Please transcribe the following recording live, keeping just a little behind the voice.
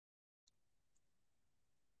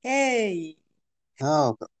Hey.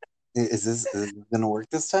 Oh, is this gonna work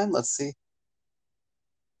this time? Let's see.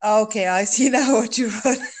 Okay, I see now what you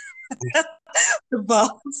wrote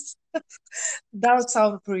about. That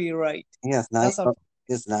sounds pretty right. Yes, now That you sounds know,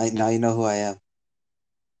 yes, now you know who I am.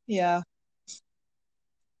 yeah.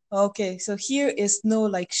 Okay, so here is no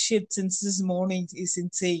like shit since this morning is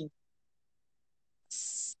insane.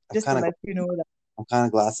 I'm Just to kind of let you know that. I'm kind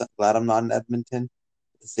of glad I'm not in Edmonton.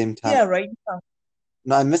 At the same time, Yeah, right.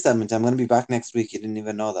 no, I miss Edmonton. I'm gonna be back next week. You didn't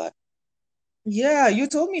even know that. Yeah, you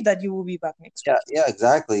told me that you will be back next Yeah, week. yeah,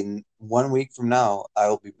 exactly. 1 week from now, I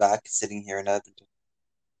will be back sitting here in Edmonton.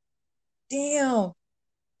 Damn.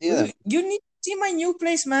 Yeah, You need to see my new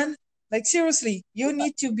place, man. Like seriously, you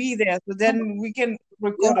need to be there so then we can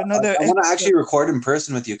yeah. record I, another I want to episode. actually record in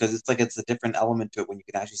person with you because it's a different element to it when you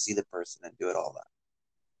can actually see the person and do it all that.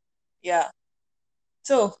 Yeah.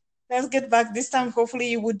 So let's get back. This time,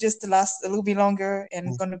 hopefully, it would just last a little bit longer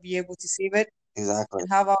and Mm, gonna be able to save it exactly, and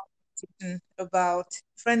have our conversation about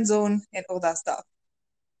friend zone and all that stuff.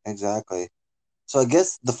 exactly. So I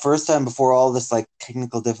guess the first time before all this like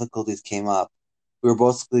technical difficulties came up,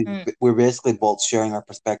 Mm, we were basically both sharing our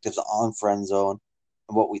perspectives on friend zone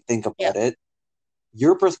and what we think yeah. about it.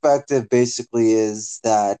 Your perspective basically is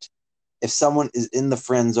that if someone is in the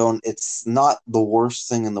friend zone, it's not the worst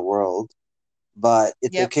thing in the world, but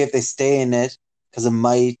it's Yep. okay if they stay in it because it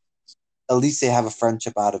might at least they have a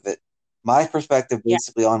friendship out of it. My perspective Yeah.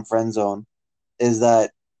 basically on friend zone is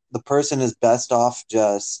that the person is best off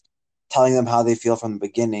just telling them how they feel from the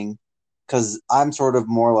beginning because I'm sort of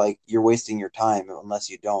more like you're wasting your time unless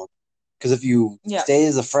you don't. Because if you Yeah. stay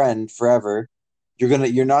as a friend forever,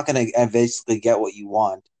 you're not gonna basically get what you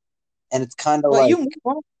want, and it's kind of But like you move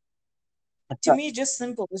on. To me, just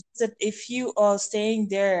simple. It's just that if you are staying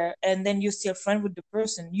there and then you're still friend with the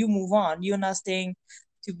person, you move on. You're not staying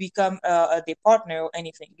to become a partner or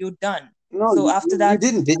anything. You're done. no, So after you that,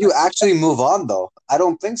 didn't. Did you actually move on though? I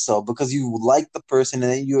don't think so because you like the person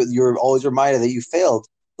and then you're always reminded that you failed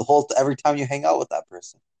every time you hang out with that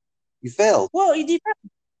person. You failed. well, it depends.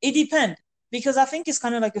 It depends because I think it's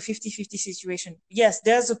kind of like a 50-50 situation. Yes,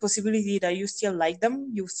 there's a possibility that you still like them,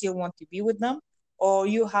 you still want to be with them, or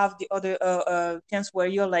you have the other chance where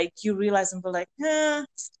you're like you realize and be like,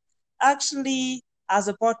 actually, as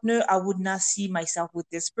a partner, I would not see myself with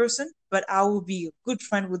this person, but I will be a good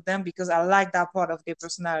friend with them because I like that part of their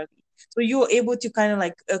personality. So you're able to kind of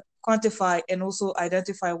like quantify and also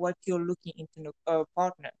identify what you're looking into a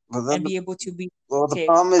partner But then and be able to be well, the okay.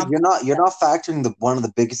 problem is I'm you're not factoring the one of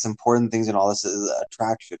the biggest important things in all this is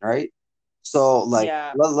attraction, right? So like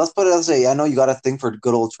yeah. let's put it this way. I know you got a thing for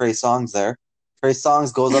good old Trey Songs there. Trey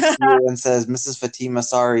Songs goes up to you and says, "Mrs. Fatima,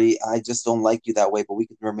 sorry, I just don't like you that way, but we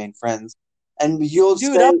can remain friends." And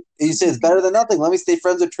Dude, I'm you say it's better than nothing. Let me stay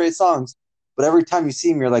friends with Trey Songs. But every time you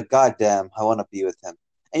see him, you're like, God damn, I want to be with him.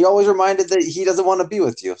 And you're always reminded that he doesn't want to be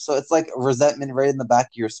with you. So it's like resentment right in the back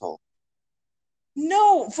of your soul.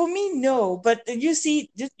 no, for me, no. But you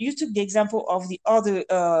see, you took the example of the other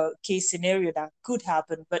case scenario that could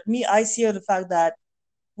happen. But me, I see the fact that,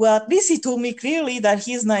 well, at least he told me clearly that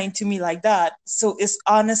he's not into me like that. So it's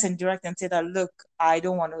honest and direct and say that, look, I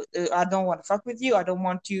don't want to fuck with you. I don't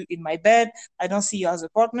want you in my bed. I don't see you as a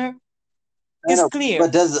partner. I It's know, clear.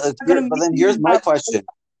 but I'm gonna but make then here's you my have. question: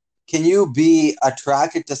 can you be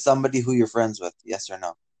attracted to somebody who you're friends with? Yes or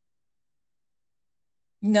no?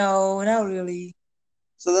 No, not really.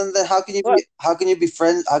 So then Well, how can you be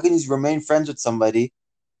friends? How can you remain friends with somebody,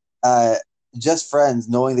 uh, just friends,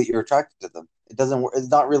 knowing that you're attracted to them? It doesn't. It's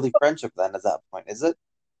not really friendship then at that point, is it?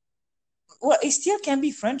 well, it still can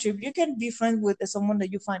be friendship. You can be friends with someone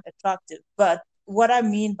that you find attractive. But what I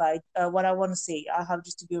mean by what I want to say, I have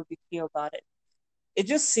just to be a bit clear about it. It's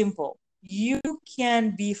just simple. You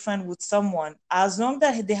can be friend with someone as long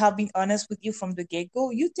that they have been honest with you from the get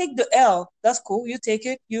go. You take the L. That's cool. You take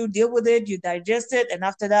it. You deal with it. You digest it, and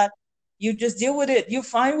after that, you just deal with it. You're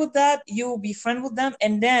fine with that. You will be friend with them,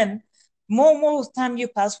 and then more and more time you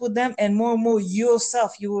pass with them, and more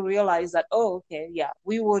yourself, you will realize that okay, yeah,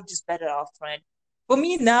 we were just better off friend. For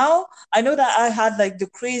me now, I know that I had like the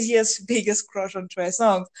craziest, biggest crush on Trey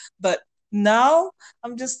Songz, but now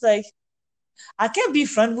I'm just like I can be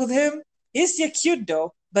friends with him. He's still cute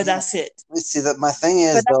though, but Yeah. that's it. Let me see that. But My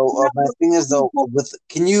thing is though, with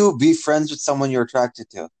can you be friends with someone you're attracted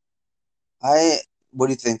to? I. What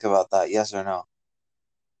do you think about that? Yes or no?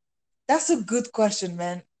 that's a good question,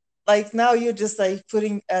 man. Like now you're just like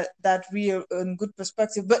putting that real in good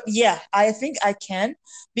perspective. But yeah, I think I can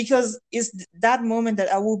because it's that moment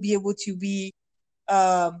that I will be able to be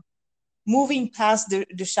um, moving past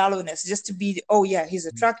the shallowness just to be, oh yeah, he's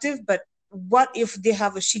attractive, but what if they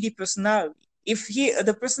have a shitty personality? If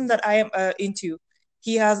the person that I am into,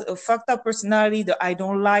 he has a fucked up personality that I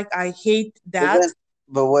don't like, I hate But that. then,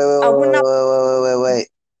 but wait, wait, I wait, would wait, not. wait, wait, wait, wait, wait.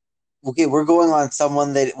 Okay, we're going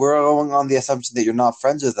on the assumption that you're not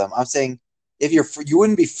friends with them. I'm saying if you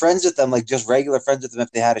wouldn't be friends with them like just regular friends with them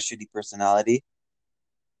if they had a shitty personality,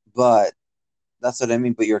 but that's what I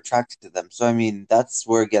mean. But you're attracted to them, so I mean that's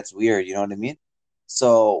where it gets weird. You know what I mean?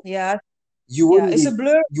 So Yeah, you yeah. wouldn't It's a be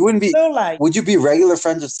blur, you wouldn't be blur line. would you be regular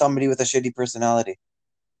friends with somebody with a shitty personality?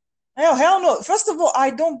 Hell no. First of all,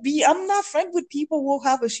 I'm not friend with people who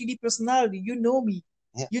have a shitty personality. You know me.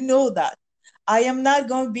 Yeah, You know that. I am not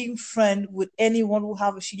going to be friend with anyone who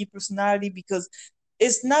have a shitty personality because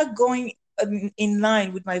it's not going in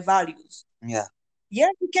line with my values. yeah. Yeah,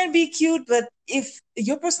 you can be cute, but if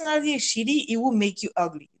your personality is shitty, it will make you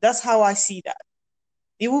ugly. That's how I see that.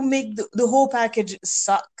 It will make the whole package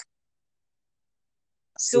suck.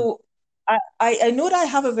 So, So I know that I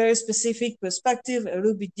have a very specific perspective, a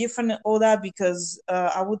little bit different and all that because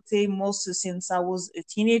I would say most since I was a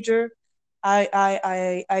teenager,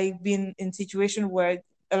 I've been in situation where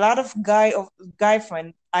a lot of guy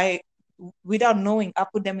friend I without knowing I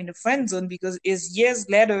put them in the friend zone because it's years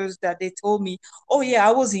later that they told me, oh yeah,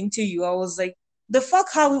 I was into you. I was like, the fuck,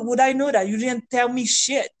 how would I know that? You didn't tell me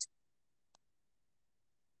shit.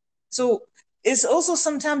 So it's also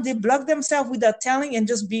sometimes they block themselves without telling and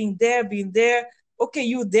just being there, being there. Okay,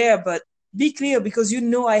 you're there, but be clear because you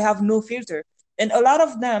know I have no filter. And a lot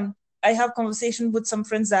of them, I have conversation with some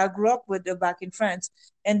friends that I grew up with back in France,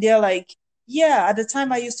 and they're like, "Yeah, at the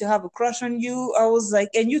time I used to have a crush on you." I was like,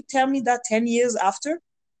 "And you tell me that 10 years after?"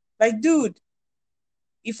 Like, dude,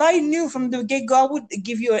 if I knew from the get go, I would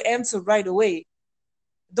give you an answer right away.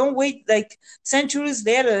 Don't wait like centuries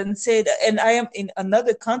later and say that, and I am in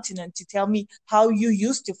another continent to tell me how you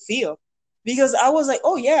used to feel. Because I was like,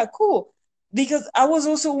 oh yeah, cool. Because I was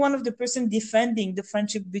also one of the person defending the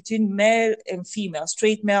friendship between male and female,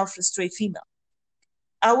 straight male for straight female.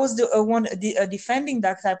 I was the one defending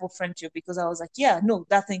that type of friendship because I was like, yeah, no,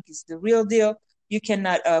 that thing is the real deal. You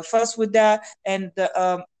cannot fuss with that, and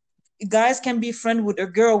guys can be friend with a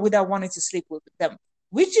girl without wanting to sleep with them,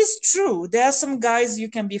 which is true. There are some guys you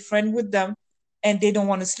can be friend with them and they don't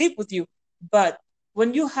want to sleep with you. But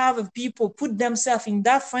when you have people put themselves in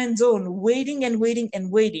that friend zone, waiting and waiting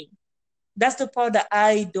and waiting, that's the part that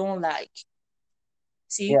I don't like.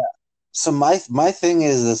 Yeah. See? So my thing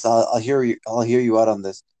is this. I'll hear you out on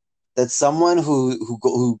this. That someone who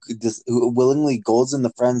willingly goes in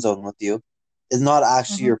the friend zone with you is not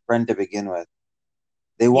actually Mm-hmm. your friend to begin with.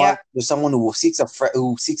 Yeah. There's someone who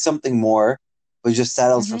seeks something more, but just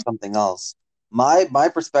settles for Mm-hmm. something else. My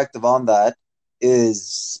perspective on that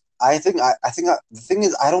is the thing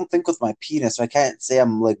is I don't think with my penis. So I can't say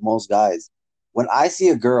I'm like most guys. When I see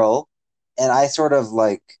a girl, and I sort of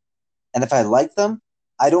like, and if I like them,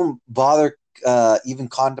 I don't bother even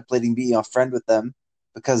contemplating being a friend with them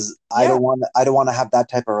because Yeah. I don't want to have that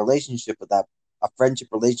type of relationship with that a friendship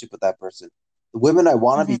relationship with that person. The women I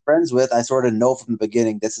want to Mm-hmm. be friends with, I sort of know from the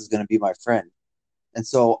beginning this is going to be my friend, and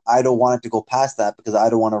so I don't want it to go past that because I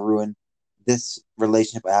don't want to ruin this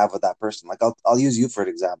relationship I have with that person. Like I'll use you for an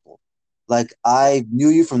example. Like Yeah. I knew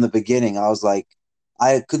you from the beginning. I was like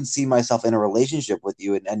I couldn't see myself in a relationship with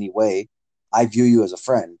you in any way. I view you as a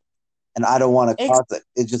friend and I don't want to Ex- cause it.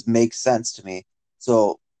 It just makes sense to me.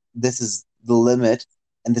 So this is the limit,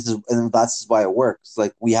 and that's why it works.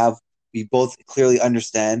 Like we both clearly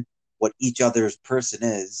understand what each other's person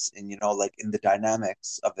is, and like in the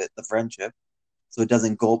dynamics of it, the friendship. So it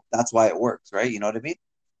doesn't go. That's why it works, right? You know what I mean?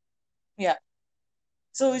 yeah.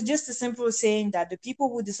 So it's just as simple as saying that the people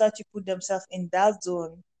who decide to put themselves in that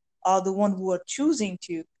zone are the one who are choosing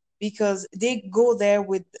to because they go there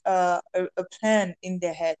with a plan in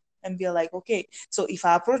their head and be like, okay, so if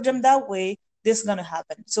I approach them that way, this is gonna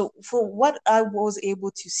happen. So for what I was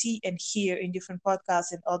able to see and hear in different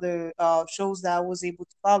podcasts and other shows that I was able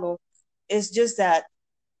to follow, it's just that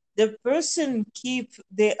the person keep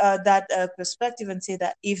that perspective and say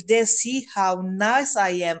that if they see how nice I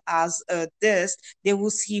am as this, they will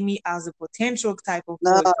see me as a potential type of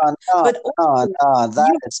No, boyfriend. no, But no, also, no.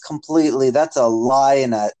 you, That's a lie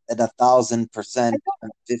in a thousand I percent, know,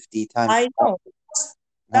 50 times. I know.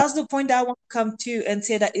 No, That's the point that I want to come to and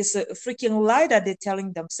say that it's a freaking lie that they're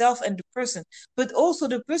telling themselves and the person, but also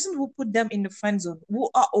the person who put them in the friend zone, who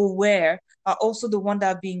are aware, are also the one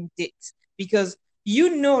that are being dicked because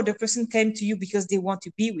you know the person came to you because they want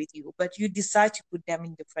to be with you, but you decide to put them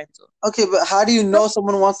in the friend zone. okay, but how do you know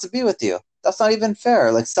someone wants to be with you? That's not even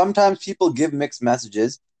fair. Like sometimes people give mixed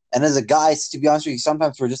messages, and as a guy, to be honest with you,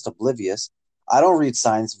 sometimes we're just oblivious. I don't read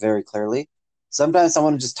signs very clearly. Sometimes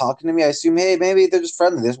someone just talking to me, I assume, hey, maybe they're just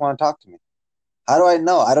friendly. They just want to talk to me. How do I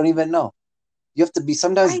know? I don't even know. You have to be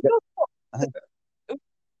sometimes. I don't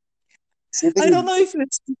See, the thing I is, don't know if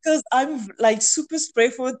it's because I'm like super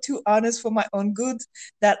straightforward, too honest for my own good,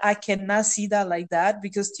 that I cannot see that like that.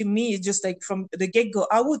 Because to me, it's just like from the get go,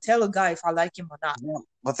 I will tell a guy if I like him or not. yeah,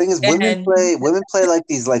 the thing is, And women play like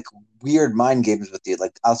these like weird mind games with you.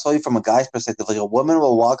 Like I'll tell you from a guy's perspective. Like a woman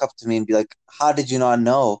will walk up to me and be like, "How did you not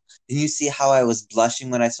know? Did you see how I was blushing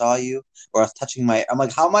when I saw you, or I was touching my?" I'm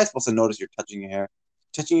like, "How am I supposed to notice you're touching your hair?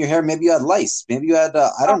 Touching your hair? Maybe you had lice. Maybe you had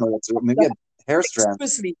I oh, don't know. Maybe you had hair like, strands."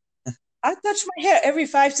 seriously, I touch my hair every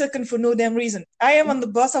 5 seconds for no damn reason. I am on the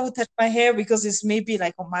bus, I will touch my hair because it's maybe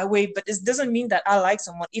like on my way, but it doesn't mean that I like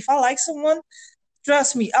someone. If I like someone,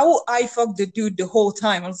 trust me, I will eye fuck the dude the whole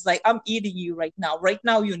time. I was like, I'm eating you right now. Right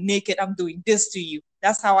now, you're naked. I'm doing this to you.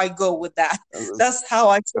 That's how I go with that. That's how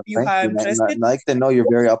I show you Thank how you, I'm man. interested. I like to know you're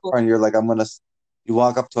very upfront. You're like, I'm gonna. You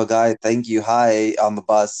walk up to a guy, thank you, hi, on the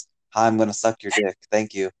bus. Hi, I'm gonna suck your dick.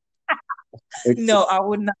 Thank you. It's No, I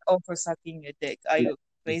would not offer sucking your dick. Are you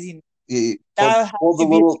crazy? you That has to be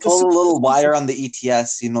like a pull the super little specific. wire on the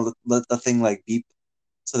ETS. You know, let the thing like beep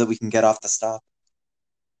so that we can get off the stop.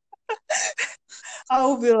 I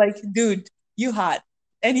will be like, dude, you hot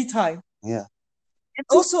anytime. Yeah. And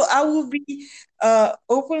So also, I will be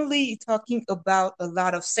openly talking about a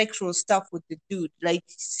lot of sexual stuff with the dude. Like,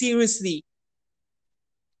 seriously,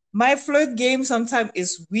 my flirt game sometimes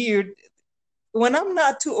is weird. When I'm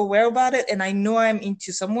not too aware about it and I know I'm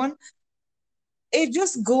into someone, it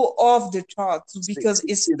just go off the charts because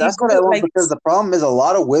that's it's what I good. want Like, because the problem is a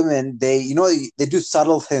lot of women they do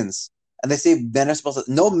subtle hints and they say men are supposed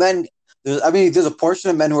to no men. There's a portion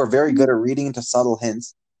of men who are very good at reading into subtle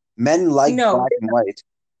hints. Men like no, black and white.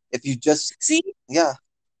 If you just see, yeah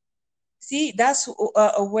that's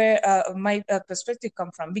where my perspective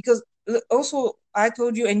come from. Because also I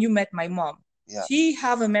told you, and you met my mom. yeah. She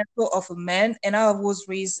have a mentor of a man, and I was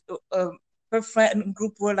raised. Her friend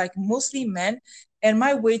group were like mostly men, and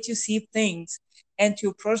my way to see things and to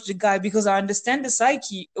approach the guy, because I understand the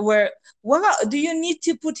psyche. Where, wow, do you need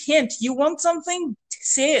to put hint? You want something?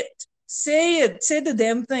 Say it. Say it. Say the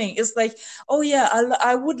damn thing. It's like, oh yeah,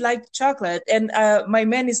 I would like chocolate, and my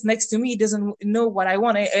man is next to me, he doesn't know what I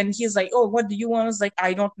want, and he's like, oh, what do you want? I was like,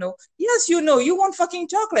 I don't know. Yes, you know, you want fucking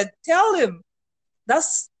chocolate, tell him.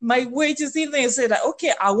 That's my way to see things. Say like,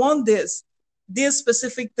 okay, I want this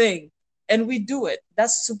specific thing, and we do it.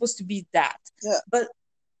 That's supposed to be that. Yeah. But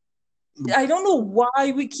I don't know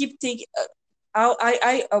why we keep taking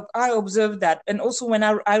I observed that, and also when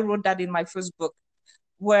I wrote that in my first book,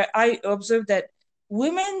 where I observed that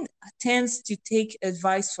women tends to take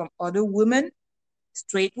advice from other women,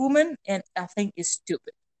 straight women, and I think it's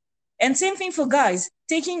stupid. And same thing for guys.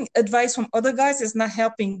 Taking advice from other guys is not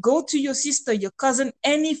helping. Go to your sister, your cousin,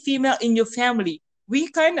 any female in your family. We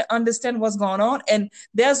kind of understand what's going on, and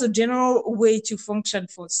there's a general way to function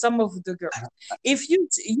for some of the girls. If you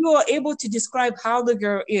are able to describe how the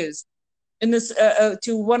girl is, in this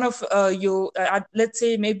to one of your let's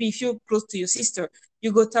say maybe if you're close to your sister,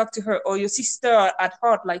 you go talk to her, or your sister at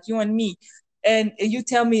heart like you and me, and you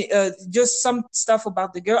tell me just some stuff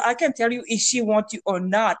about the girl, I can tell you if she wants you or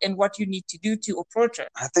not and what you need to do to approach her.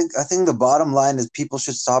 I think the bottom line is people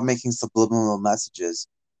should stop making subliminal messages.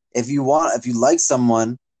 If you like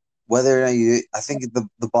someone, whether or not you, I think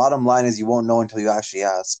the bottom line is you won't know until you actually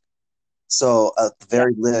ask. So at the Yeah.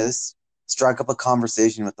 very least, strike up a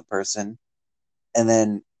conversation with the person, and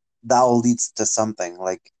then that will lead to something.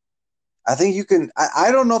 Like I think you can.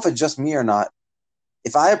 I don't know if it's just me or not.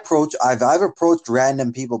 I've approached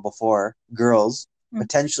random people before, girls Mm.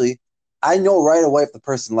 potentially. I know right away if the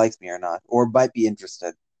person likes me or not, or might be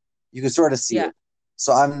interested. You can sort of see Yeah, it.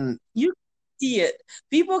 So I'm you see it,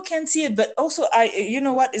 people can see it. But also, I you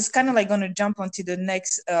know what, it's kind of like going to jump onto the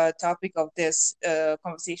next topic of this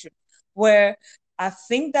conversation, where I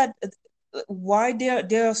think that why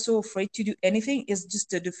they're so afraid to do anything is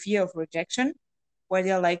just the fear of rejection, where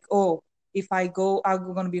they're like, oh, if I go,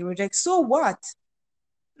 I'm gonna be rejected. So what?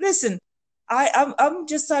 Listen, I'm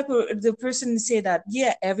just like the person to say that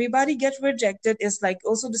yeah, everybody gets rejected. It's like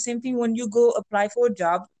also the same thing when you go apply for a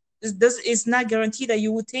job. It's not guaranteed that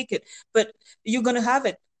you will take it, but you're gonna have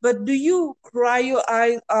it. But do you cry your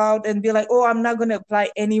eye out and be like, oh, I'm not gonna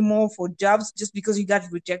apply anymore for jobs just because you got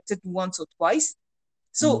rejected once or twice?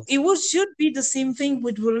 So it should be the same thing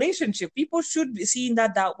with relationship. People should be seeing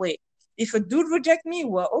that way. If a dude reject me,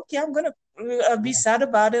 well, okay, I'm gonna be sad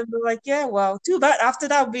about it. But like, yeah, well, too bad. After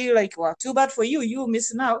that, I'll be like, well, too bad for you. You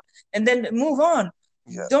missing out, and then move on.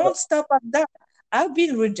 yeah. Don't stop at that. I've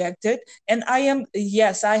been rejected, and I am,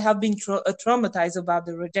 yes, I have been traumatized about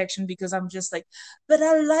the rejection, because I'm just like, but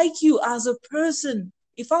I like you as a person.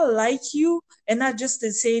 If I like you and not just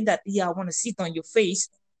saying that, yeah, I want to sit on your face,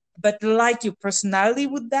 but like your personality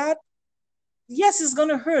with that, yes, it's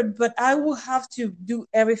gonna hurt, but I will have to do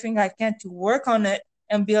everything I can to work on it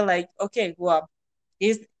and be like, okay, well,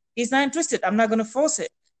 he's he's not interested. I'm not gonna force it.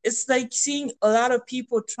 It's like seeing a lot of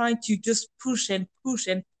people trying to just push and push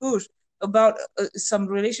and push about some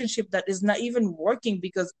relationship that is not even working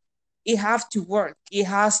because it have to work. It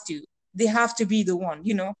has to. They have to be the one,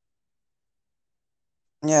 you know.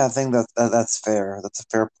 Yeah, I think that's fair. That's a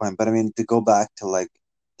fair point. But I mean, to go back to like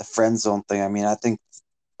the friend zone thing, I mean, I think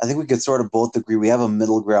we could sort of both agree we have a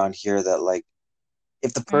middle ground here that like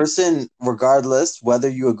if the Mm. person, regardless whether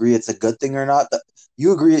you agree it's a good thing or not,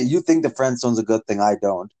 you agree you think the friend zone's a good thing. I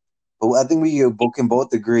don't, but I think can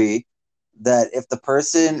both agree that if the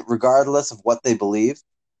person, regardless of what they believe,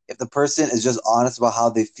 if the person is just honest about how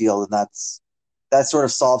they feel, then that sort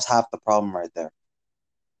of solves half the problem right there.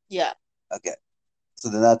 Yeah. Okay. So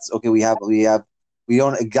then that's okay. We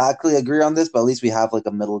don't exactly agree on this, but at least we have like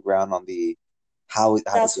a middle ground on the how to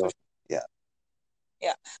That's for deal. Yeah.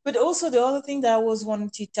 Yeah. But also the other thing that I was wanting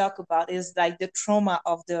to talk about is like the trauma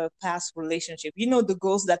of the past relationship. You know, the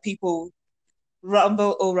goals that people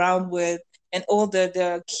rumble around with and all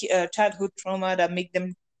the childhood trauma that make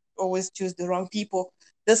them always choose the wrong people,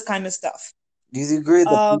 this kind of stuff. Do you agree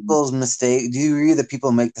that Um, people's mistake? Do you agree that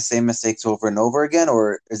people make the same mistakes over and over again,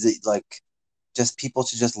 or is it like just people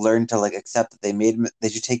should just learn to like accept that they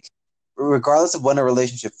should take, regardless of when a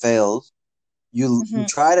relationship fails, you mhm.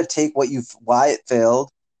 try to take why it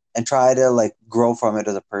failed and try to like grow from it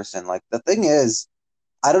as a person. Like the thing is,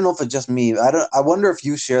 I don't know if it's just me. I wonder if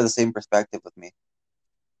you share the same perspective with me.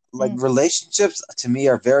 Like Mm. relationships to me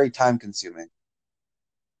are very time consuming.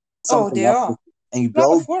 Oh, Something they up are. and A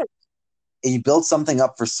lot of work. you build something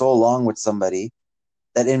up for so long with somebody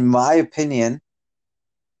that in my opinion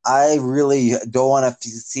I really don't want to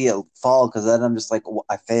see it fall because then I'm just like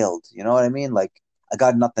I failed. You know what I mean? Like I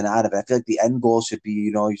got nothing out of it. I feel like the end goal should be,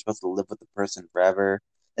 you're supposed to live with the person forever.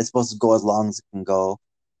 It's supposed to go as long as it can go.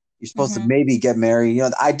 You're supposed to Hmm. maybe get married.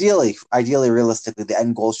 Ideally, realistically, the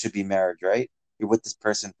end goal should be marriage, right? You're with this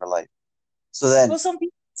person for life. So then, For some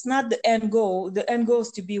people, it's not the end goal. The end goal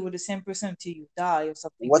is to be with the same person until you die or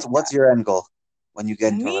something what's like what's that. your end goal when you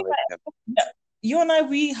get into a Me, relationship? you and I,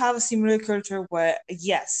 we have a similar culture where,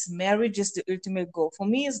 yes, marriage is the ultimate goal. For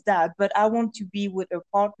me, it's that, but I want to be with a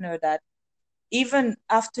partner that even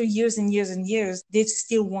after years and years and years, they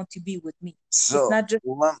still want to be with me. It's So not just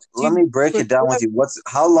let to me break it down with preserve. you.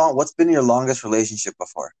 How long? What's been your longest relationship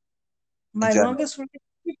before in My general? longest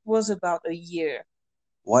relationship was about a year.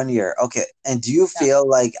 1 year. Okay. And do you Yeah. feel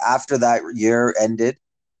like after that year ended,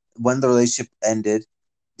 when the relationship ended,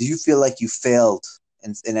 do you feel like you failed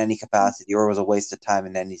in any capacity or it was a waste of time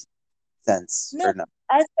in any sense No, or no?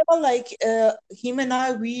 I felt like him and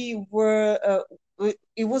I, we were,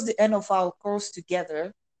 it was the end of our course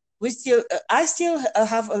together. I still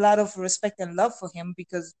have a lot of respect and love for him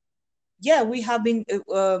because, yeah, we have been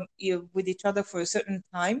with each other for a certain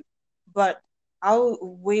time, but our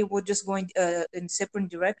way were just going in separate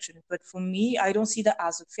direction. But for me, I don't see that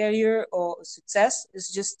as a failure or a success.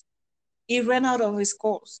 It's just he ran out of his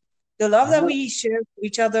course. The love I that don't, we shared with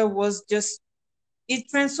each other was just it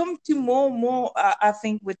transformed to more. I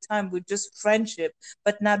think with time, with just friendship,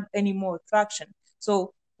 but not any more attraction.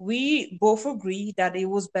 So we both agree that it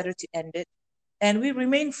was better to end it, and we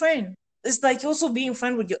remain friends. It's like also being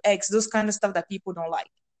friend with your ex, those kind of stuff that people don't like.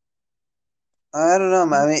 I don't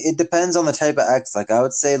know. I mean, it depends on the type of ex. Like I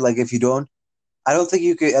would say, like if you don't, I don't think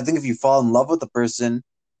you could. I think if you fall in love with the person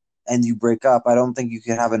and you break up, I don't think you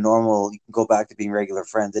can have a normal. You can go back to being regular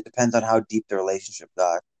friends. It depends on how deep the relationship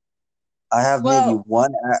got. Well,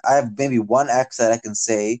 I have maybe one ex that I can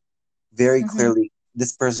say very mhm, clearly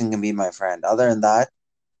this person can be my friend. Other than that,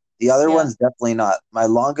 the other yeah, one's definitely not. My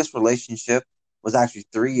longest relationship was actually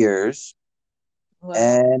 3 years,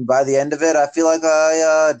 well, and by the end of it, I feel like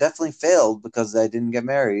I definitely failed because I didn't get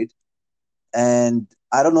married. And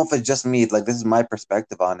I don't know if it's just me. Like this is my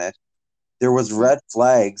perspective on it. There was mhm, red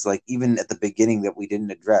flags, like even at the beginning that we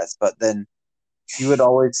didn't address. But then she would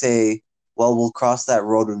always say, "Well, we'll cross that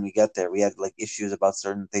road when we get there." We had like issues about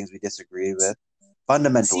certain things we disagreed with,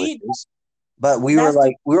 fundamental see, issues. But that's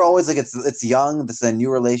the we were always like, it's young. This is a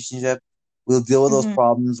new relationship. We'll deal with those mhm.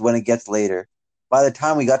 problems when it gets later. By the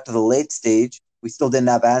time we got to the late stage, we still didn't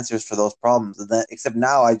have answers for those problems. And then, except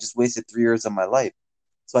now, I just wasted 3 years of my life.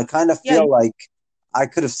 So I kind of Yeah, feel like I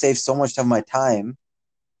could have saved so much of my time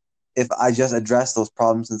if I just addressed those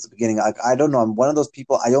problems since the beginning. I don't know. I'm one of those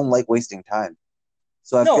people. I don't like wasting time.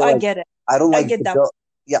 So I no, feel I like get it. I don't I like get to that. build.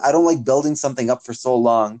 Yeah, I don't like building something up for so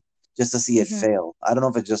long just to see it Mhm. fail. I don't know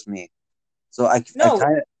if it's just me. So I No,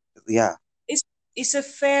 kind of, yeah, it's it's a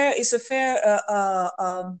fair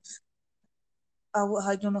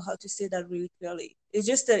I don't know how to say that really clearly. It's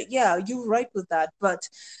just that, yeah, you're right with that. But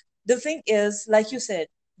the thing is, like you said,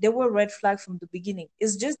 there were red flags from the beginning.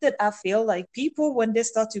 It's just that I feel like people, when they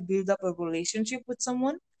start to build up a relationship with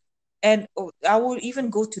someone, and I will even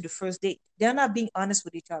go to the first date, they're not being honest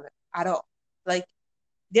with each other at all. Like,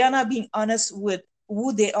 they are not being honest with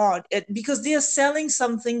who they are, because they are selling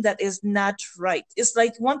something that is not right. It's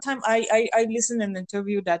like one time I listened to an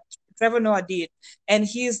interview that Trevor Noah did, and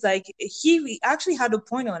he's like, he actually had a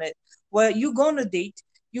point on it, where you go on a date,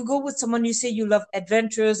 you go with someone, you say you love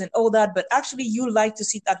adventures and all that, but actually you like to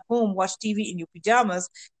sit at home, watch TV in your pajamas,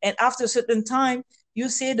 and after a certain time, you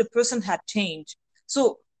say the person had changed.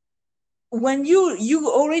 So when you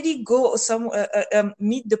already go some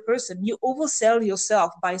meet the person, you oversell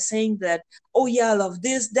yourself by saying that, oh yeah, I love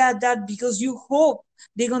this, that, because you hope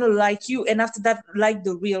they're gonna like you, and after that, like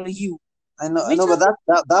the real you, I which know, I but think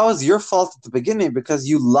that was your fault at the beginning because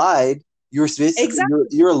you lied. You were basically exactly.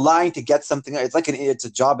 you're lying to get something. It's like it's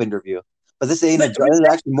a job interview, but this ain't a But job. This is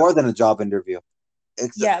actually more than a job interview.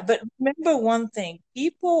 It's yeah, but remember one thing: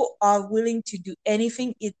 people are willing to do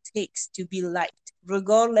anything it takes to be liked,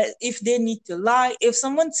 regardless if they need to lie. If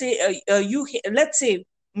someone say, let's say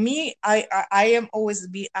me, I am always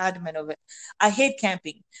be adamant of it. I hate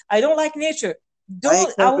camping. I don't like nature. I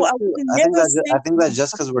hate I camping will too. never I say think that's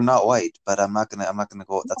just because we're not white. But I'm not gonna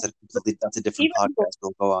go. That's a different even though podcast.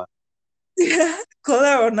 We'll go on.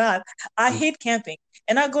 color or not, I hate camping.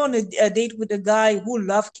 And I go on a date with a guy who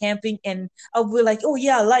love camping, and I'll be like, oh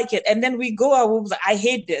yeah, I like it. And then we go, I was like, I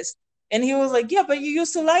hate this. And he was like, yeah, but you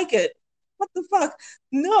used to like it. What the fuck?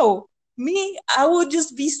 No, me, I would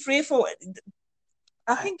just be straightforward.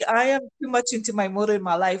 I I, think I am too much into my motto in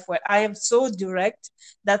my life, where I am so direct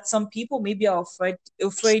that some people maybe are afraid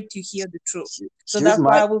to hear the truth. So here's that's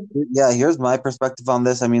why my I will. here's my perspective on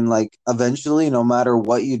this. I mean, like eventually, no matter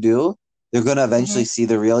what you do, they're gonna Mhm. eventually see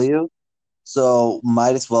the real you. So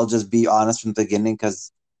might as well just be honest from the beginning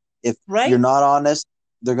because if you're Right? not honest,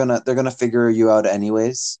 they're gonna figure you out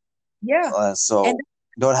anyways. Yeah. And So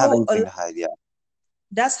don't have how anything to hide. Yeah,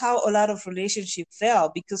 that's how a lot of relationships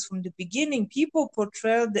fail, because from the beginning people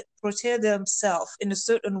portray themselves in a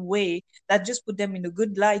certain way that just put them in a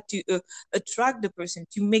good light to attract the person,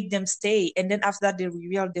 to make them stay, and then after that they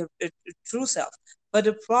reveal their true self. But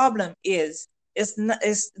the problem is not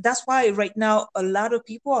is that's why right now a lot of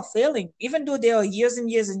people are failing, even though they are years and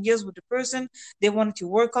years and years with the person, they wanted to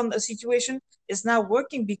work on the situation, it's not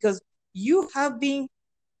working because you have been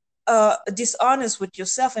dishonest with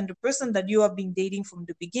yourself and the person that you have been dating from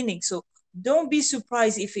the beginning. So don't be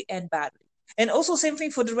surprised if it end badly. And also, same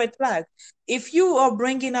thing for the red flag. If you are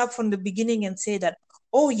bringing up from the beginning and say that,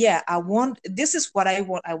 oh yeah, I want this is what I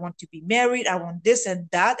want. I want to be married. I want this and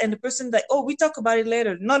that. And the person like, oh, we talk about it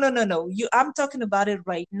later. No, no, no, no. I'm talking about it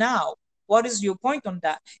right now. What is your point on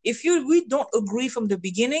that? If we don't agree from the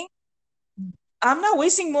beginning, I'm not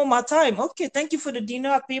wasting more my time. Okay, thank you for the dinner.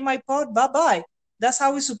 I pay my part. Bye bye. That's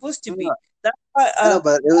how it's supposed to be. That's why. I know,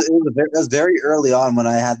 but it was very early on when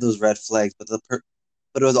I had those red flags. But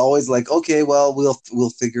it was always like, okay, well, we'll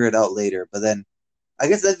figure it out later. But then I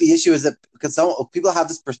guess that the issue is that because some people have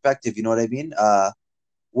this perspective, you know what I mean?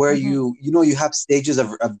 Where Mhm. you have stages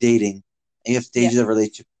of dating and you have Yeah, stages of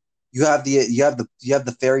relationship. You have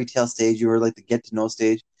the fairy tale stage, or like the get to know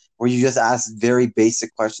stage, where you just ask very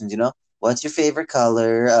basic questions. You know, what's your favorite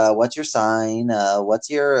color? What's your sign? What's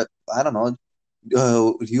your I don't know.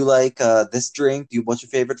 Do you like this drink? What's your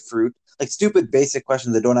favorite fruit? Like stupid basic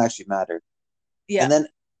questions that don't actually matter. yeah, And then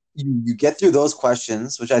you get through those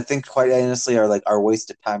questions, which I think quite honestly are like our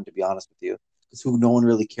wasted time, to be honest with you, because who no one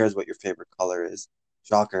really cares what your favorite color is.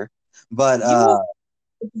 Shocker. But you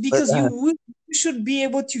but because you should be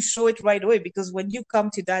able to show it right away. Because when you come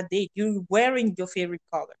to that date, you're wearing your favorite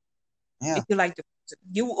color. yeah. If you like the person,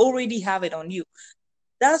 you already have it on you.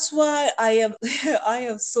 That's why I am I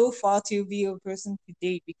am so far to be a person to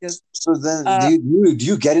date, because So then, uh do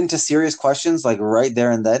you get into serious questions like right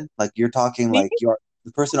there and then? Like you're talking me like you're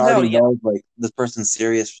the person no already yeah knows like this person's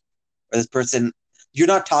serious, or this person. You're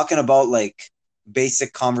not talking about like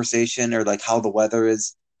basic conversation or like how the weather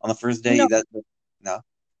is on the first day. no That no.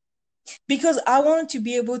 because I want to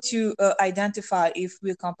be able to identify if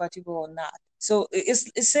we're compatible or not. So it's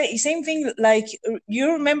same thing like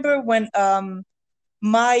you remember when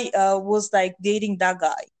my was like dating that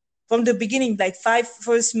guy from the beginning, like five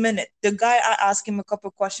first minute. The guy, I asked him a couple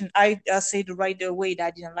of questions. I said right away that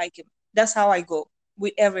I didn't like him. That's how I go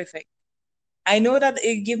with everything. I know that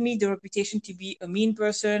it give me the reputation to be a mean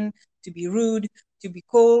person, to be rude, to be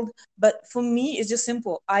cold. But for me, it's just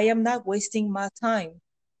simple. I am not wasting my time.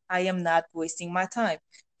 I am not wasting my time.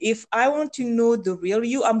 If I want to know the real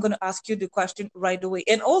you, I'm going to ask you the question right away.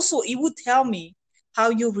 And also, it would tell me how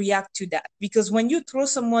you react to that. Because when you throw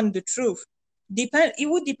someone the truth, it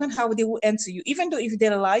would depend how they will answer you. Even though if they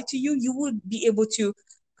lie to you, you would be able to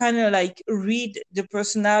kind of like read the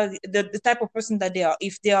personality, the type of person that they are.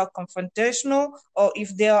 If they are confrontational or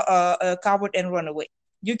if they are a coward and run away,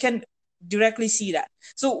 you can directly see that.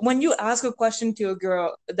 So when you ask a question to a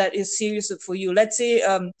girl that is serious for you, let's say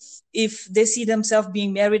if they see themselves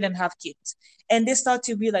being married and have kids, and they start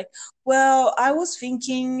to be like, well, I was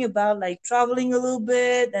thinking about like traveling a little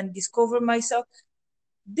bit and discover myself,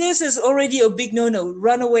 this is already a big no-no.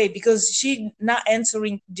 Run away, because she not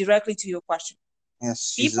answering directly to your question.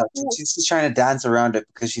 Yes, People who, she's trying to dance around it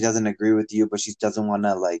because she doesn't agree with you, but she doesn't want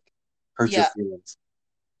to like hurt your yeah. feelings.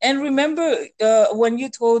 And remember when you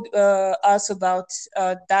told us about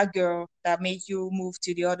that girl that made you move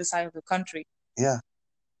to the other side of the country. Yeah.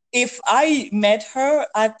 If I met her,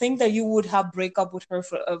 I think that you would have break up with her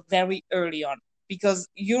for very early on, because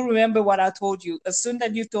you remember what I told you. As soon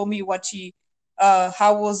as you told me what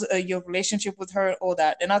how was your relationship with her, all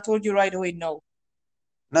that, and I told you right away, no.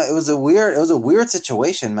 No, it was a weird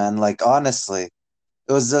situation, man. Like honestly,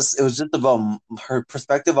 it was just about her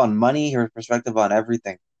perspective on money, her perspective on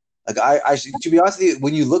everything. Like to be honest with you,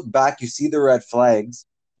 when you look back, you see the red flags,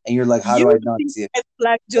 and you're like, how do You I not see see it? red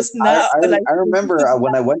flag Like just now, like I remember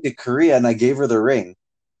when I went to Korea and I gave her the ring.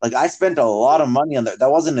 Like I spent a lot of money on that.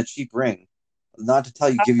 That wasn't a cheap ring. Not to tell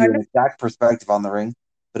you, give you an exact perspective on the ring,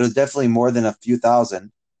 but it was definitely more than a few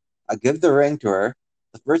thousand. I give the ring to her.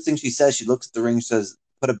 The first thing she says, she looks at the ring, says,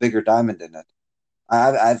 "Put a bigger diamond in it."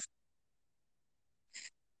 I've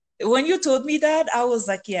when you told me that, I was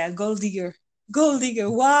like, yeah, gold digger, gold digger.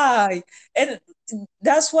 Why? And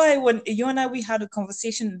that's why when you and I we had a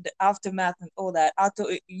conversation, the aftermath and all that, after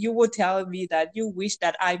you were telling me that you wish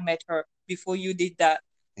that I met her before you did that,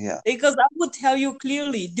 yeah. because I would tell you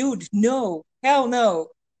clearly, dude, no, hell no.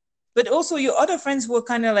 But also your other friends were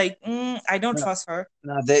kind of like, I don't No, trust her.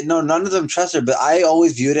 no, none of them trust her. But I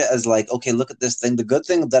always viewed it as like, okay, look at this thing. The good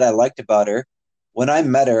thing that I liked about her when I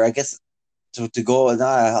met her, I guess to go and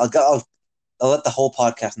I'll let the whole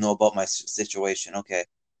podcast know about my situation. Okay.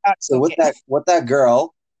 That's So okay. with that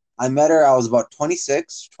girl, I met her. I was about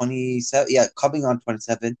 26, 27. Yeah, coming on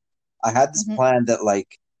 27. I had this Mhm. plan that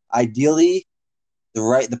like ideally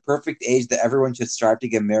the perfect age that everyone should strive to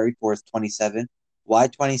get married for is 27. Why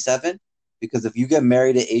 27? Because if you get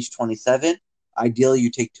married at age 27, ideally you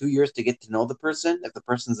take 2 years to get to know the person if the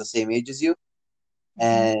person's the same age as you. Mhm.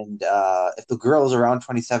 And if the girl is around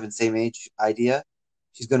 27, same age idea,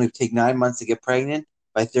 she's going to take 9 months to get pregnant.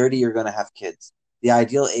 By 30, you're going to have kids. The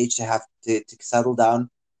ideal age to have to settle down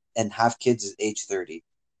and have kids is age 30.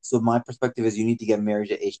 So my perspective is you need to get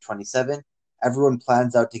married at age 27. Everyone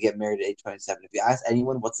plans out to get married at age 27. If you ask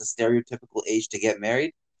anyone what's the stereotypical age to get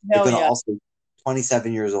married, they're Hell going to yeah. all say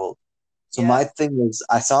 27 years old. So Yeah. my thing is,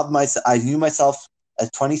 I knew myself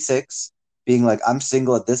at 26, being like, I'm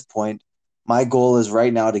single at this point. My goal is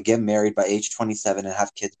right now to get married by age 27 and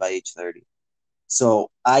have kids by age 30. So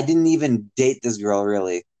I didn't even date this girl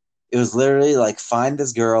really. It was literally like find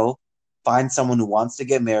this girl, find someone who wants to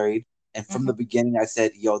get married, and from the Mhm. beginning I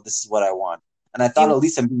said, "Yo, this is what I want." And I thought You at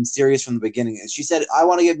least I'm being serious from the beginning. And she said, "I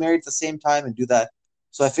want to get married at the same time and do that."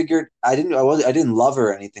 So I figured I didn't love her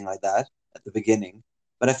or anything like that at the beginning,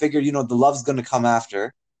 but I figured the love's gonna come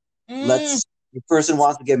after. mm, Let's The person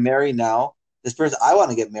wants to get married now. This person I want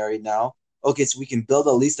to get married now. Okay, so we can build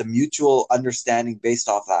at least a mutual understanding based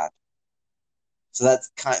off that. So that's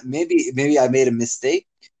maybe I made a mistake,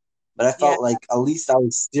 but I yeah. felt like at least I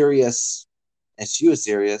was serious and she was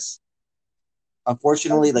serious.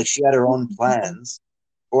 Unfortunately, like she had her own plans,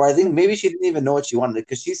 or I think maybe she didn't even know what she wanted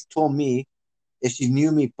because she's told me if she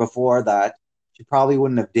knew me before that, she probably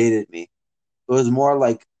wouldn't have dated me. It was more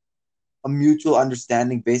like a mutual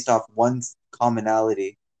understanding based off one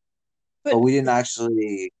commonality, but But we didn't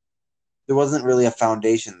actually. There wasn't really a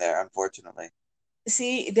foundation there, unfortunately.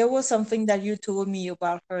 see, there was something that you told me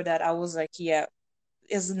about her that I was like, yeah,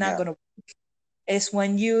 it's not Yeah. gonna. It's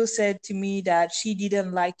when you said to me that she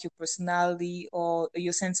didn't like your personality or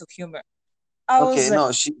your sense of humor. I Okay. was like,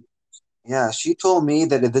 No, yeah, she told me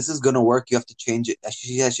that if this is gonna work, you have to change it.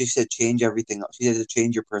 She said change everything. She had to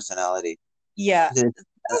change your personality. yeah, She said,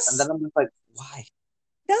 and then that's I'm just like, why?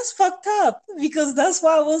 that's fucked up, because that's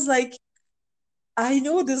why I was like, I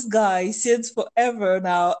know this guy since forever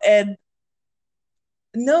now, and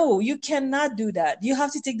no, you cannot do that. You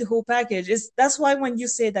have to take the whole package. That's why when you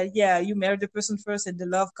say that, yeah, you marry the person first and the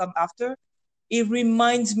love come after, it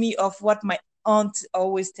reminds me of what my aunt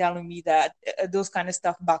always telling me that those kind of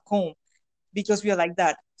stuff back home, because we are like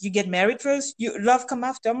that. You get married first, you love come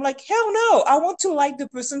after. I'm like, hell no. I want to like the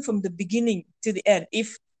person from the beginning to the end.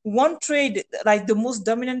 If one trait, like the most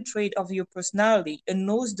dominant trait of your personality, and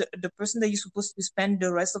knows the person that you're supposed to spend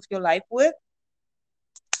the rest of your life with,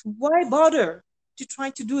 why bother to try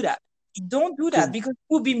to do that? Don't do that Because because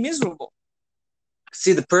you will be miserable.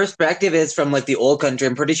 see, the perspective is from like the old country.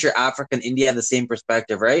 I'm pretty sure Africa and India have the same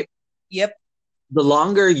perspective, right? Yep. The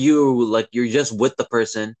longer you're just with the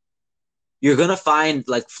person, you're gonna find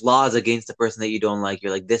like flaws against the person that you don't like.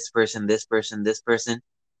 You're like this person, this person, this person,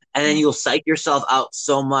 and then Mm. you'll psych yourself out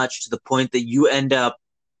so much to the point that you end up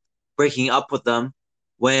breaking up with them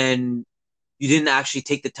when you didn't actually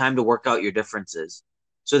take the time to work out your differences.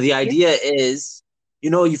 So the Yep. idea is,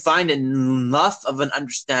 you find enough of an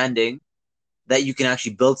understanding that you can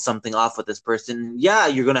actually build something off with this person. Yeah,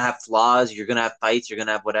 you're gonna have flaws, you're gonna have fights, you're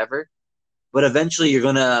gonna have whatever, but eventually you're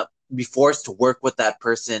gonna be forced to work with that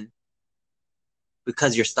person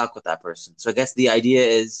because you're stuck with that person. So I guess the idea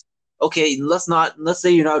is, okay, let's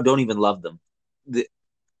say you now don't even love them.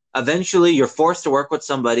 Eventually you're forced to work with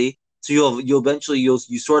somebody, so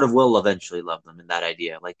you sort of will eventually love them in that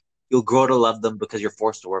idea. Like you'll grow to love them because you're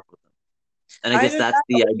forced to work with them. And I guess Either that's that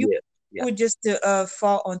the or you idea. Yeah. would just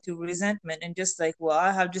fall onto resentment and just like, well,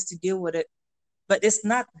 I have just to deal with it. But it's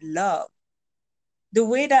not love. The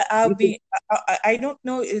way that I'll You think, be, I don't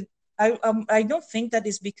know. I don't think that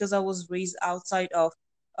is because I was raised outside of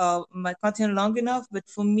my continent long enough. But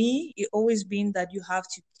for me, it always been that you have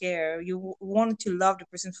to care. You want to love the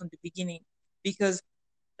person from the beginning, because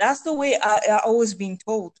that's the way I always been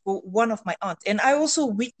told for one of my aunts. And I also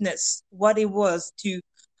witnessed what it was to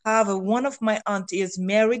have one of my aunt is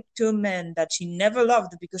married to a man that she never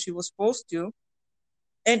loved because she was supposed to.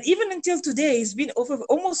 And even until today, it's been over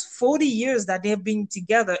almost 40 years that they've been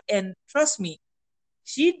together. And trust me,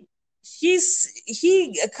 she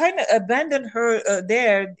he kind of abandoned her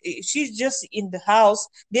there. She's just in the house.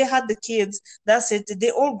 They had the kids. That's it. They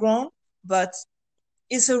all grown, but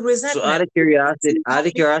it's a so resentment. out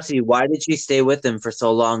of curiosity, why did she stay with him for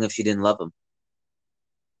so long if she didn't love him?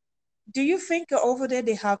 Do you think over there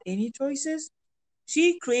they have any choices?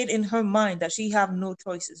 She created in her mind that she have no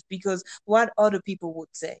choices because what other people would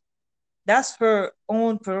say. That's her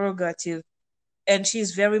own prerogative, and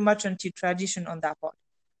she's very much into tradition on that part.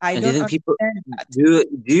 I And do you don't think people understand that.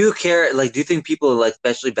 do you care, like do you think people, like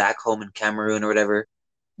especially back home in Cameroon or whatever,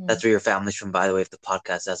 Hmm. that's where your family's from, by the way, if the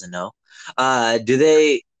podcast doesn't know. Do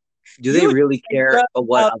they You really care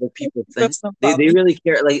what about other people think? personal They problem. really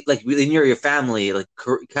care, like within your family, like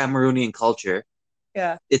Cameroonian culture.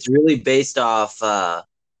 Yeah. It's really based off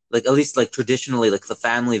like at least like traditionally, like the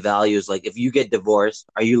family values. Like if you get divorced,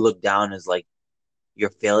 are you looked down as like you're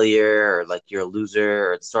a failure or like you're a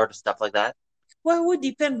loser or sort of stuff like that? Well, it would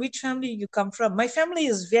depend which family you come from. My family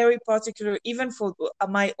is very particular, even for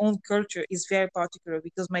my own culture, is very particular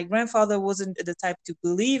because my grandfather wasn't the type to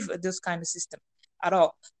believe this kind of system at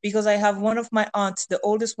all. Because I have one of my aunts, the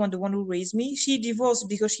oldest one, the one who raised me, she divorced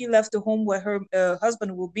because she left the home where her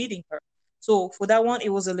husband was beating her. So for that one, it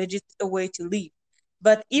was a legit way to leave.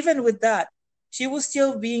 But even with that, she was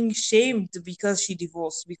still being shamed because she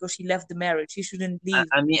divorced, because she left the marriage. She shouldn't I, leave.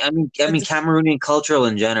 I mean, I mean, I But mean, Cameroonian cultural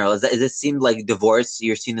in general is it seemed like divorce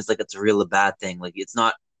you're seen as like it's a real bad thing. Like it's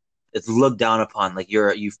not. It's looked down upon. Like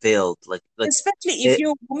you failed. Like especially if it.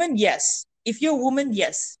 you're a woman, yes. If you're a woman,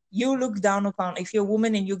 yes. You look down upon. If you're a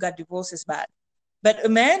woman and you got divorced, is bad. But a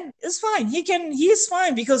man is fine. He is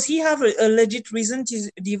fine because he have a legit reason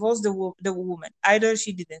to divorce the woman. Either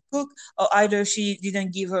she didn't cook, or either she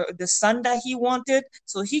didn't give her the son that he wanted.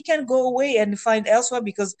 So he can go away and find elsewhere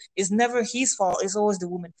because it's never his fault. It's always the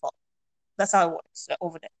woman's fault. That's how it works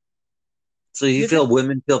over there. So you You think?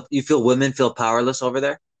 feel women feel powerless over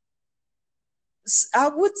there? I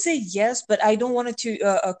would say yes, but I don't want it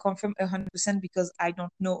to confirm 100% because I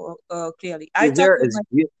don't know clearly. I Is talk there with is my.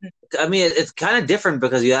 you, I mean, it's kind of different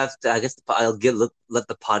because you have to. I guess let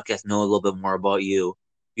the podcast know a little bit more about you.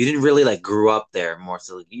 You didn't really like grew up there more,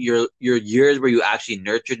 so like, your years where you actually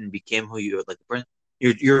nurtured and became who you are, like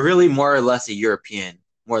you're really more or less a European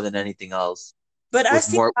more than anything else. But I With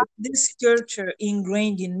still more, have this culture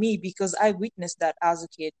ingrained in me because I witnessed that as a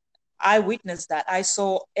kid. I witnessed that. I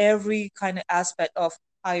saw every kind of aspect of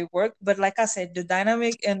how it worked. But like I said, the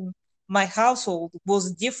dynamic in my household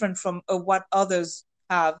was different from what others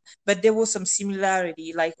have. But there was some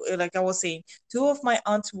similarity. Like I was saying, two of my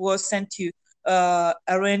aunts were sent to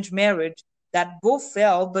arranged marriage that both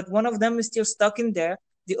fell, but one of them is still stuck in there.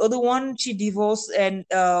 The other one, she divorced and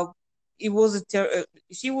it was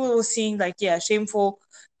she was seeing like, yeah, shameful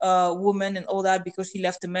woman and all that because she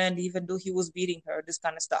left a man even though he was beating her, this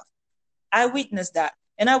kind of stuff. I witnessed that.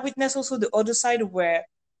 And I witnessed also the other side where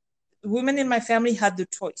women in my family had the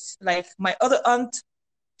choice. Like my other aunt,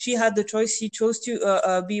 she had the choice. She chose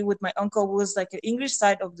to be with my uncle, who was like an English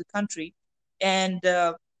side of the country. And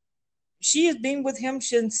she has been with him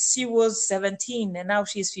since she was 17 and now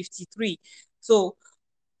she's 53. So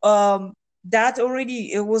that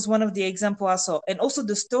already, it was one of the example I saw. And also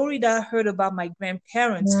the story that I heard about my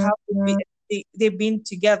grandparents, how they've been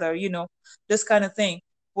together, this kind of thing,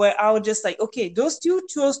 where I was just like, okay, those two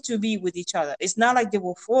chose to be with each other. It's not like they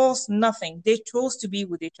were forced, nothing. They chose to be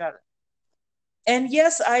with each other. And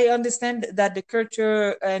yes, I understand that the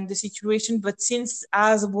culture and the situation, but since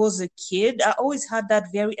I was a kid, I always had that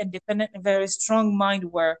very independent and very strong mind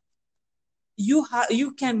where you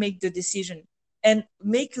can make the decision and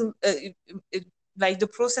make like the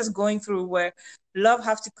process going through where love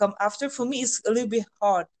have to come after. For me, it's a little bit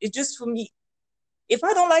hard. It's just for me. If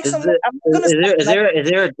I don't like Is someone, there I'm not gonna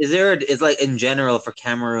stop is like in general for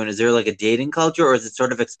Cameroon, is there like a dating culture, or is it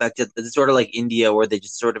sort of expected? Is it sort of like India where they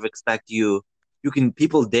just sort of expect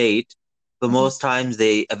people date, but Mhm. most times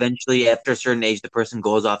they eventually after a certain age the person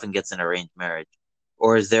goes off and gets an arranged marriage,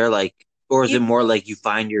 or is there like, or is it If more like you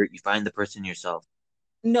find the person yourself?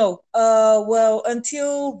 No, well,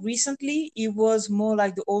 until recently, it was more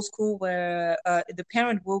like the old school where the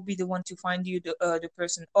parent will be the one to find you the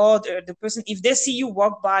person, or the person, if they see you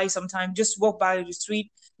walk by sometime, just walk by the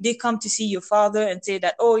street, they come to see your father and say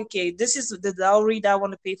that, oh, okay, this is the dowry that I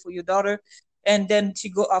want to pay for your daughter, and then to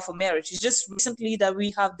go off a marriage. It's just recently that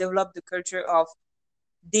we have developed the culture of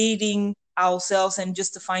dating ourselves and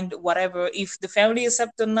just to find whatever. If the family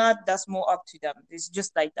accept or not, that's more up to them. It's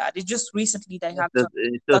just like that. It's just recently they have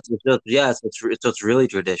Yeah, so it's really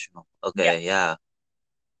traditional. yeah. Okay, yeah.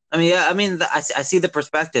 I mean, yeah, I mean, I see the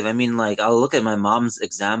perspective. I mean, like, I'll look at my mom's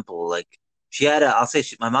example. Like, I'll say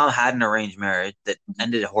my mom had an arranged marriage that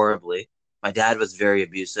ended horribly. My dad was very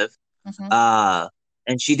abusive. Mhm. Uh,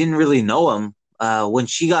 and she didn't really know him. When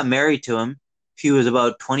she got married to him, he was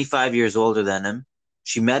about 25 years older than him.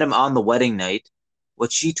 She met him on the wedding night.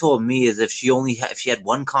 What she told me is if she had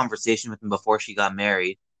one conversation with him before she got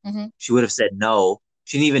married, Mhm. she would have said no.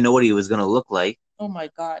 She didn't even know what he was going to look like. Oh my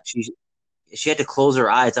God. She had to close her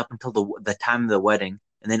eyes up until the time of the wedding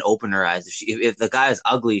and then open her eyes. If the guy is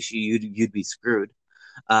ugly, you'd be screwed.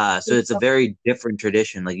 So it's a very different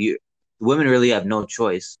tradition. Like women really have no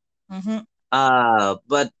choice. Mm-hmm.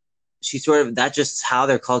 But she sort of that's just how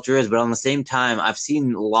their culture is. But on the same time, I've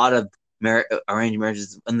seen a lot of arranged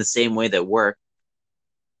marriages in the same way that work.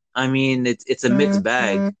 I mean, it's a mixed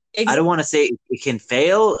bag. I don't want to say it can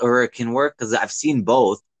fail or it can work because I've seen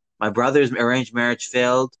both. My brother's arranged marriage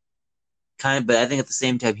failed, kind of, but I think at the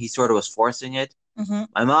same time he sort of was forcing it. Mm-hmm.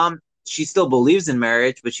 My mom, she still believes in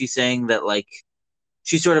marriage, but she's saying that like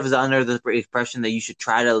she sort of is under the impression that you should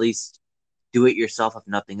try to at least do it yourself if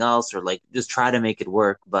nothing else, or like just try to make it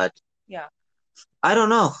work. But Yeah. I don't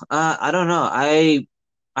know. I don't know.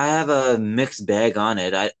 I have a mixed bag on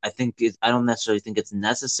it. I don't necessarily think it's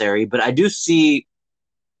necessary, but I do see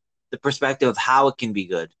the perspective of how it can be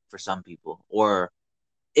good for some people, or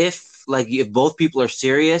if both people are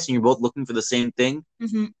serious and you're both looking for the same thing.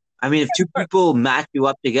 Mm-hmm. I mean, if two people match you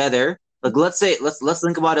up together, like let's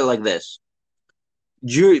think about it like this.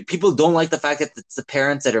 People don't like the fact that it's the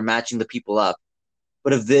parents that are matching the people up.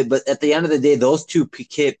 But but at the end of the day, those two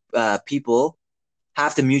people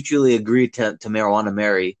have to mutually agree to marijuana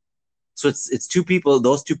marry. So it's two people.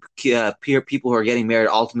 Those two peer people who are getting married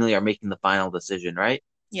ultimately are making the final decision, right?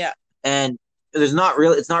 Yeah. And it's not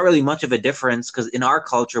really much of a difference because in our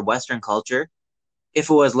culture, Western culture, if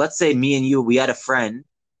it was, let's say me and you, we had a friend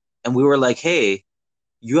and we were like, hey,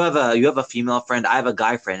 you have a female friend, I have a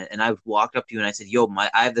guy friend, and I walked up to you and I said, yo,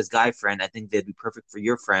 I have this guy friend, I think they'd be perfect for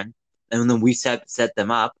your friend. And then we set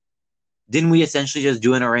them up. Didn't we essentially just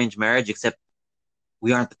do an arranged marriage, except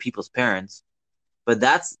we aren't the people's parents? But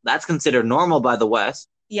that's considered normal by the West.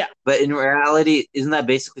 Yeah. But in reality, isn't that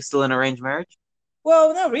basically still an arranged marriage?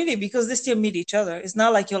 Well, not really, because they still meet each other. It's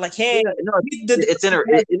not like you're like, hey, Yeah, no,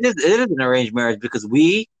 it is an arranged marriage because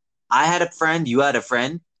I had a friend, you had a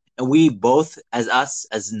friend, and we both, as us,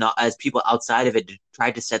 as not as people outside of it,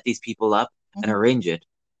 tried to set these people up and arrange it.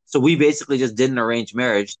 So we basically just did an arranged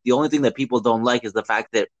marriage. The only thing that people don't like is the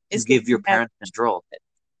fact that you give your parents control.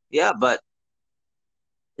 Yeah, but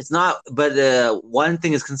it's not. But one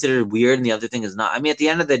thing is considered weird, and the other thing is not. I mean, at the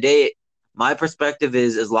end of the day, my perspective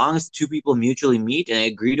is as long as two people mutually meet and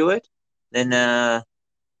agree to it, then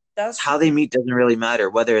That's how they meet doesn't really matter.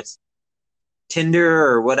 Whether it's Tinder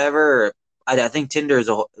or whatever, I think Tinder is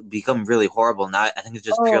become really horrible now. I think it's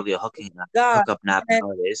just Oh purely a hooking app, God. hookup app And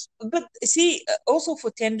nowadays. but see, also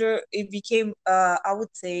for Tinder, it became I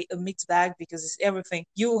would say a mixed bag because it's everything.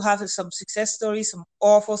 You have some success stories, some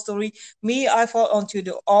awful story. Me, I fall onto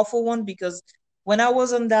the awful one because when I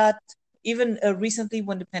was on that, even recently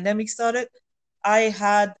when the pandemic started, I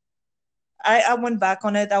had I went back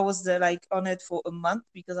on it. I was like on it for a month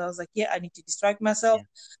because I was like, yeah, I need to distract myself.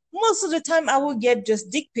 Yeah, Most of the time, I would get just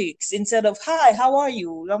dick pics instead of "Hi, how are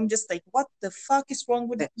you?" I'm just like, what the fuck is wrong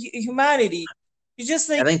with humanity? You just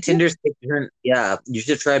I like, think Tinder's taken turn. Yeah, you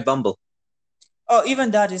should try Bumble. oh,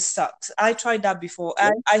 even that is sucks. I tried that before. Yeah.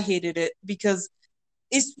 I hated it because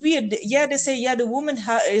it's weird. Yeah, they say yeah, the woman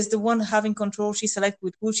is the one having control. She select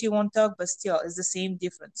with who she want to talk, but still, it's the same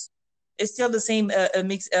difference. It's still the same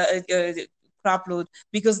mix crap load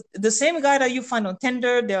because the same guy that you find on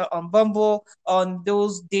Tinder, they're on Bumble, on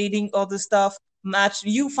those dating other stuff. Match,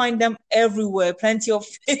 you find them everywhere. Plenty of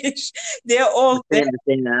fish. They're all there. The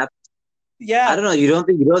same app. I Yeah. don't know. You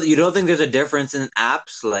don't think there's a difference in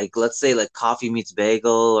apps? Like let's say like Coffee Meets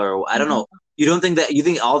Bagel, or I don't know. You don't think that you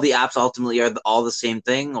think all the apps ultimately are all the same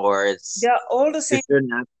thing, or it's They're all the same. just certain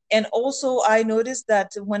apps? And also, I noticed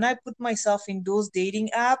that when I put myself in those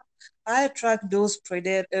dating app, I attract those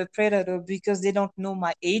predator because they don't know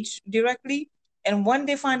my age directly. And when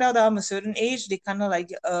they find out I'm a certain age, they kind of like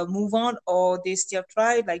move on or they still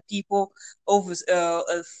try. Like people over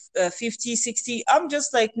 50, 60. I'm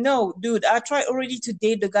just like, no, dude, I tried already to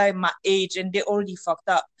date the guy my age and they already fucked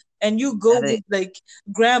up. And you go And with like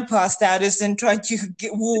grandpa status and try to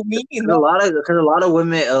woo me, you a know? lot of because a lot of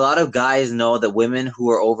women, a lot of guys know that women who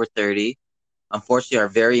are over 30, unfortunately, are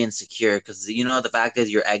very insecure because the fact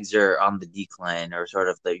is your eggs are on the decline or sort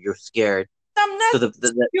of you're scared. I'm not So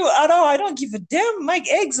the you at all. I don't give a damn. My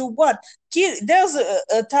eggs or what? There's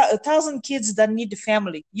a thousand kids that need the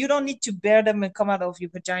family. You don't need to bear them and come out of your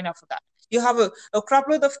vagina for that. You have a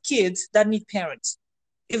crapload of kids that need parents.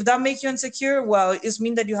 If that makes you insecure, well, it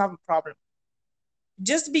means that you have a problem.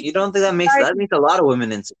 Just you because don't think that makes a lot of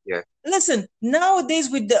women insecure? listen, nowadays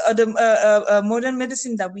with the modern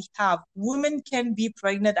medicine that we have, women can be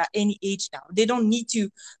pregnant at any age now. They don't need to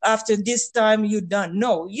after this time you're done.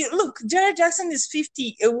 No, you look, Janet Jackson is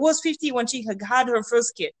 50. It was 50 when she had her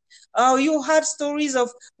first kid. You had stories of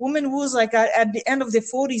women who was like at the end of their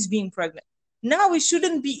 40s being pregnant. Now it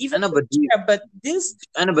shouldn't be I even know, but fair, but this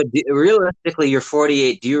realistically, you're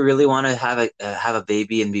 48. Do you really want to have a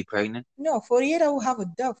baby and be pregnant? no, 48 I will have a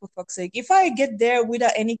dog for fuck's sake. If I get there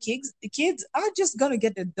without any kids, I'm just gonna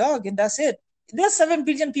get the dog and that's it. There's 7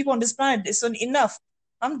 billion people on this planet. It's not enough.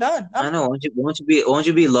 I'm done. I know. Won't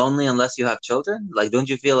you be lonely unless you have children? Like, don't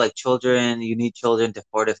you feel like children? You need children to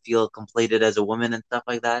sort of feel completed as a woman and stuff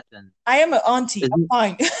like that. And I am an auntie. I'm isn't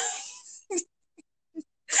fine.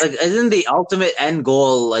 isn't the ultimate end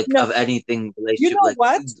goal like No, of anything you relationship know like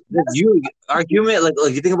what? That's you are human like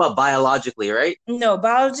you think about biologically, right? no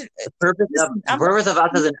biology. Listen, The purpose of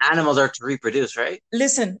us as an animals are to reproduce, right?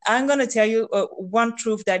 listen. I'm gonna tell you one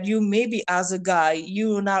truth that you maybe as a guy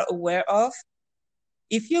you're not aware of.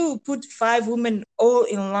 If you put 5 women all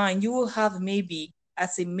in line, you will have maybe, I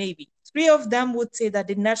say maybe, three of them would say that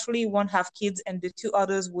they naturally want to have kids, and the two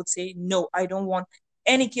others would say, no, I don't want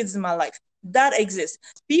any kids in my life. That exists.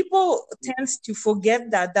 People tend to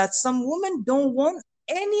forget that some women don't want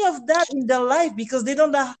any of that in their life because they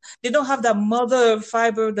don't have that mother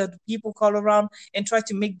fiber that people call around and try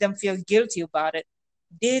to make them feel guilty about it.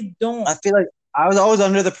 They don't. I feel like I was always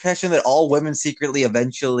under the impression that all women secretly,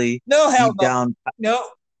 eventually, No, hell deep no. down, No,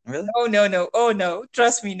 really. no, no, no. Oh no,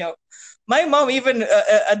 trust me, no. My mom even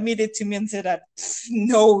admitted to me and said that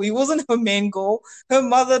no, it wasn't her main goal. Her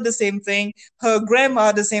mother, the same thing. Her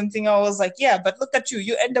grandma, the same thing. I was like, yeah, but look at you.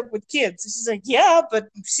 You end up with kids. She's like, yeah, but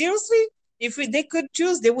seriously, if they could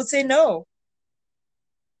choose, they would say no.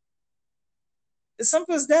 As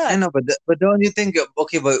simple as I that. know, but don't you think?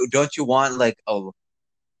 Okay, but don't you want like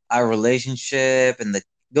a relationship and the?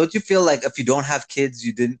 Don't you feel like if you don't have kids,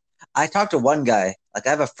 you didn't? I talked to one guy. Like I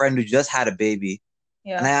have a friend who just had a baby,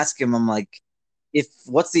 and Yeah. I asked him, I'm like, if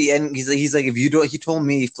what's the end? He's like, if you don't, he told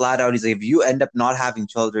me flat out, he's like, if you end up not having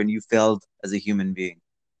children, you failed as a human being.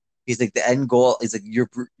 He's like, the end goal is like your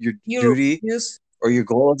You duty use or your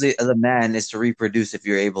goal as a man is to reproduce if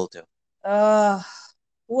you're able to. uh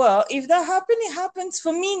well, if that happened, it happens.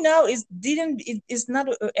 For me now, it's not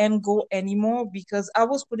an end goal anymore because I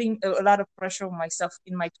was putting a lot of pressure on myself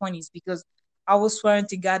in my 20s because I was swearing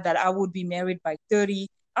to God that I would be married by 30.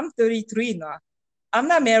 I'm 33 now. I'm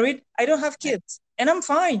not married. I don't have kids, and I'm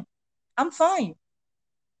fine. I'm fine.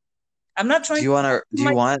 I'm not Do trying you to want to?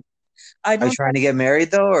 my. I Are you don't trying have. to get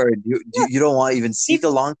married though, or do Yeah, you don't want to even if seek a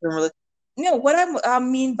long term relationship? What I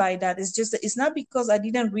mean by that is just that it's not because I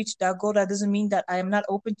didn't reach that goal that doesn't mean that I am not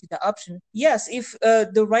open to the option. Yes, if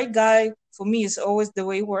the right guy for me is always the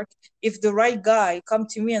way it works. If the right guy come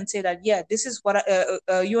to me and say that yeah, this is what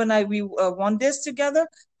you and I we want this together,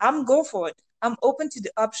 I'm go for it. I'm open to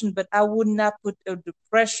the option, but I would not put the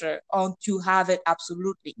pressure on to have it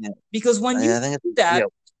absolutely Yeah. because when you I think do that, yeah.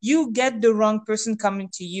 you get the wrong person coming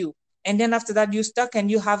to you. And then after that, you're stuck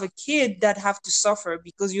and you have a kid that have to suffer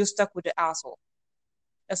because you're stuck with the asshole.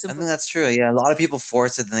 As I simple. think that's true. Yeah, a lot of people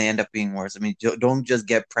force it and they end up being worse. I mean, don't just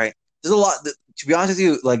get pregnant. There's a lot. To be honest with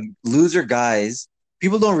you, like loser guys,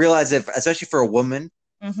 people don't realize it, especially for a woman.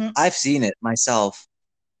 Mm-hmm. I've seen it myself.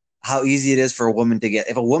 How easy it is for a woman to get.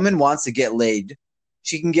 If a woman wants to get laid,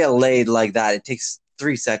 she can get laid like that. It takes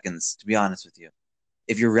 3 seconds, to be honest with you,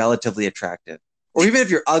 if you're relatively attractive, or even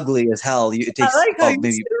if you're ugly as hell. It I takes like how you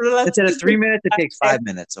maybe said instead of 3 relatively minutes, it takes attractive. 5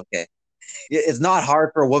 minutes. Okay, it's not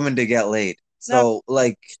hard for a woman to get laid. No, So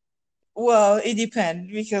like, well, it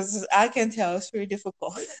depends because I can tell it's very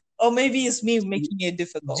difficult. Or maybe it's me making it do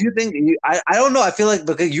difficult. you think I don't know. I feel like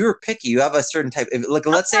because you're picky, you have a certain type. Like,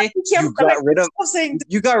 let's say you got rid of let's say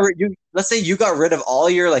you got rid of all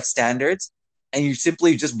your like standards, and you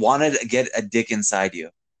simply just wanted to get a dick inside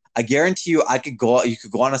you. I guarantee you, you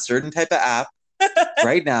could go on a certain type of app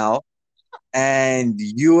right now, and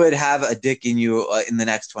you would have a dick in you in the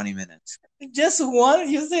next 20 minutes. Just one?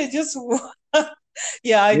 You say just one?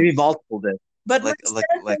 Yeah, Maybe multiple dicks. but my Like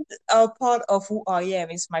standards are part of who I am.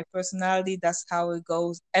 It's my personality. That's how it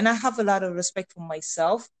goes. And I have a lot of respect for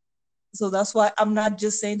myself. So that's why I'm not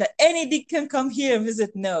just saying that any dick can come here and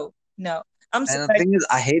visit. No, no. I'm saying And the like, thing is,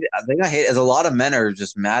 I think I hate is a lot of men are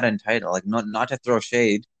just mad entitled. Like, not to throw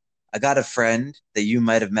shade. I got a friend that you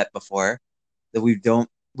might have met before that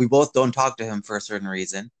we both don't talk to him for a certain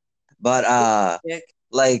reason. But dick.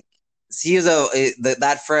 like he is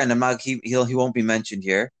that friend. I'm not he won't be mentioned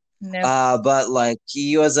here. Never. But like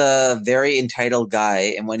he was a very entitled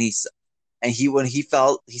guy, and when he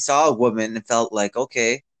saw a woman and felt like,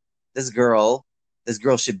 okay, this girl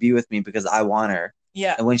should be with me because I want her.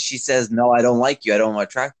 Yeah. And when she says, no, I don't like you, I don't want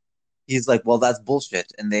to attract, he's like, well, that's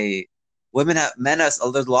bullshit. And there's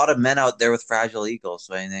a lot of men out there with fragile egos.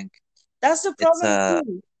 So I think that's the it's problem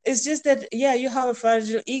too. It's just that yeah, you have a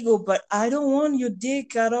fragile ego, but I don't want your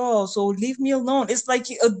dick at all. So leave me alone. It's like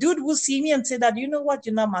a dude will see me and say that, you know what,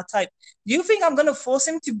 you're not my type. Do you think I'm gonna force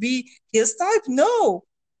him to be his type? No.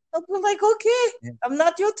 I'll be like, okay, yeah, I'm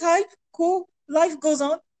not your type. Cool. Life goes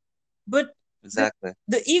on. But exactly.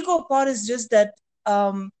 the ego part is just that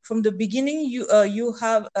from the beginning you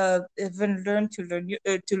have even learned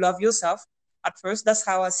to love yourself at first. That's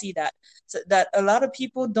how I see that. So that a lot of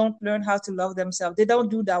people don't learn how to love themselves. They don't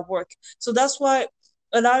do that work. So that's why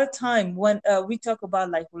a lot of time when we talk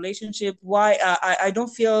about like relationship, why I don't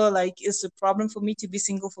feel like it's a problem for me to be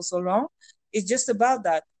single for so long. It's just about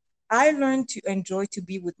that. I learned to enjoy to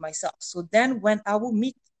be with myself. So then when I will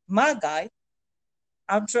meet my guy,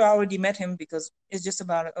 I'm sure I already met him because it's just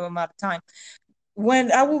about a matter of time.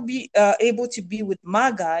 When I will be able to be with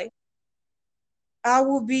my guy, I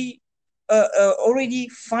will be already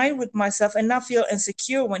fine with myself and not feel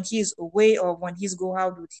insecure when he's away or when he's go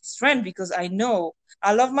out with his friend because I know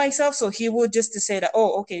I love myself. So he will just to say that,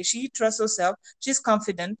 oh, okay, she trusts herself, she's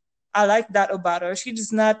confident. I like that about her.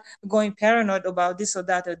 She's not going paranoid about this or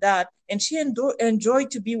that or that, and she enjoy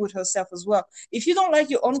to be with herself as well. If you don't like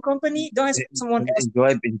your own company, don't expect someone else.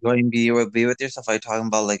 Enjoying be with yourself. Are you talking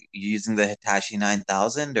about like using the Hitachi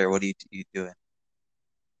 9000, or what are you doing?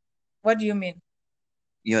 What do you mean?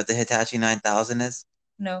 You know what the Hitachi 9000 is?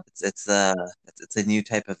 No. It's a new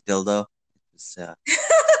type of dildo. It's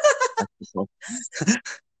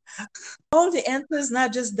All the answer is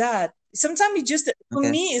not just that. Sometimes it just for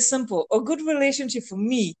okay. me it's simple. A good relationship for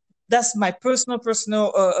me, that's my personal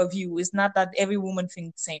view. It's not that every woman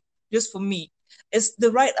thinks the same. Just for me, it's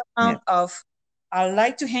the right Yeah. amount of. I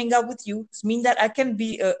like to hang out with you. It means that I can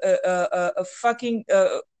be a fucking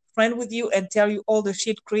friend with you and tell you all the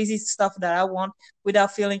shit, crazy stuff that I want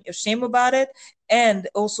without feeling ashamed about it. And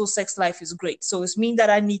also, sex life is great. So it's mean that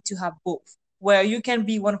I need to have both. Where you can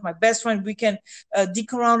be one of my best friends, we can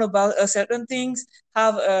dick around about certain things,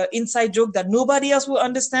 have an inside joke that nobody else will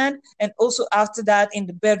understand, and also after that in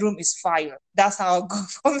the bedroom is fire. That's how it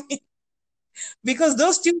goes for me. Because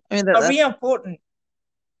those two I mean are really important.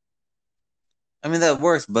 that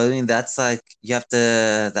works, but I mean that's like you have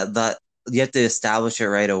to you have to establish it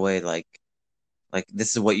right away. Like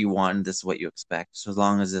this is what you want and this is what you expect. So as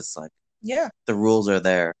long as it's like Yeah. the rules are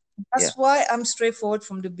there. That's why I'm straightforward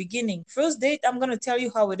from the beginning. First date, I'm gonna tell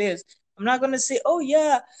you how it is. I'm not gonna say, oh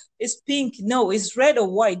yeah, it's pink. No, it's red or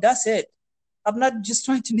white. That's it. I'm not just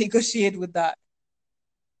trying to negotiate with that.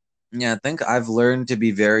 Yeah, I think I've learned to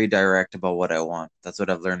be very direct about what I want. That's what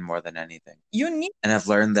I've learned more than anything. You need, And I've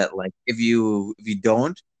learned that like if you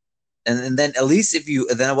don't, and then at least if you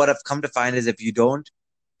then what I've come to find is if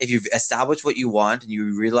you've established what you want and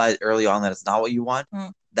you realize early on that it's not what you want,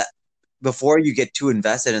 mm, that before you get too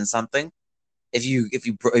invested in something, if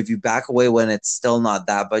you back away when it's still not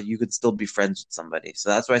that, but you could still be friends with somebody. So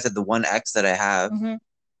that's why I said the one ex that I have mhm.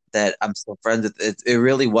 that I'm still friends with, it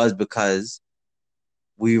really was because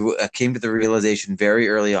I came to the realization very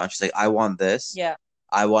early on. She's like, I want this. Yeah,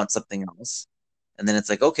 I want something else. And then it's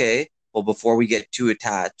like, okay, well, before we get too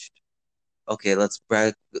attached, okay,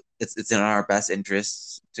 it's in our best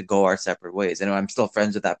interests to go our separate ways. And I'm still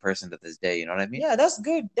friends with that person to this day. You know what I mean? yeah, that's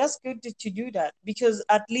good. That's good to do that, because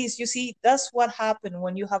at least you see that's what happened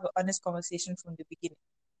when you have an honest conversation from the beginning.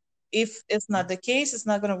 If it's not the case, it's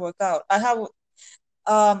not gonna work out.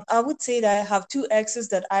 I would say that I have two exes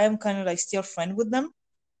that I am kind of like still friend with them,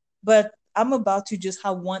 but I'm about to just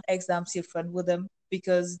have one ex that I'm still friend with them,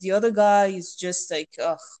 because the other guy is just like,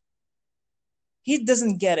 ugh, he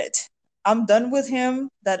doesn't get it. I'm done with him.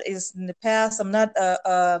 That is in the past. I'm not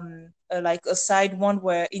like a side one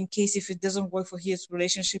where in case if it doesn't work for his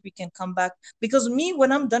relationship, he can come back. Because me,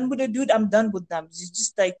 when I'm done with a dude, I'm done with them. It's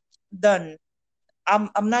just like done. I'm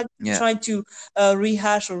not Yeah. trying to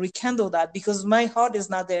rehash or rekindle that, because my heart is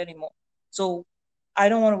not there anymore. So I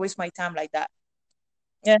don't want to waste my time like that.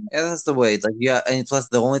 Yeah. Yeah, that's the way. It's like, yeah, and plus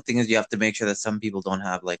the only thing is you have to make sure that some people don't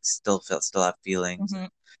have like still have feelings. Hmm.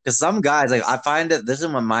 Because some guys, like I find that this is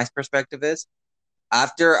what my perspective is.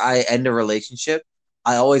 After I end a relationship,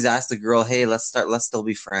 I always ask the girl, "Hey, let's still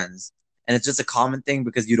be friends." And it's just a common thing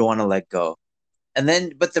because you don't want to let go. And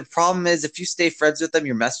then, but the problem is, if you stay friends with them,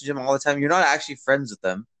 you're messaging them all the time. You're not actually friends with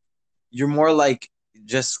them. You're more like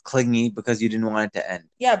just clingy because you didn't want it to end.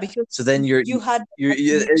 Yeah, because So then you had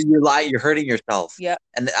you're hurting yourself. yeah.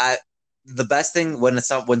 And the best thing when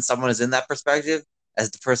someone is in that perspective, as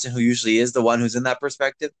the person who usually is the one who's in that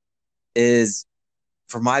perspective, is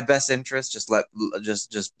for my best interest,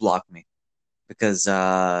 just block me because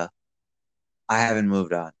I haven't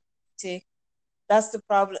moved on. See, that's the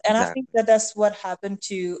problem, and I think Exactly. that that's what happened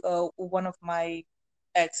to one of my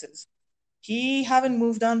exes. He haven't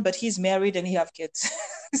moved on, but he's married and he have kids,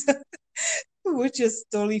 which is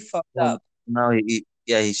totally fucked Well, up. no,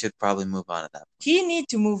 yeah, he should probably move on at that point. He need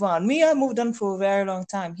to move on. Me, I moved on for a very long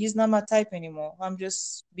time. He's not my type anymore. I'm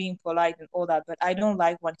just being polite and all that, but I don't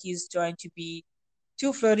like when he's trying to be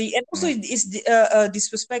too flirty, and also Yeah. it's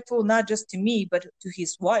disrespectful not just to me but to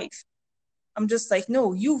his wife. I'm just like,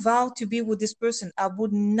 no, you vow to be with this person. I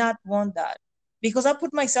would not want that, because I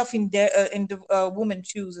put myself in the woman's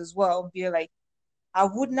shoes as well. Be like, I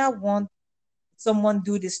would not want someone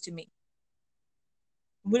do this to me,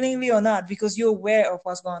 willingly or not, because you're aware of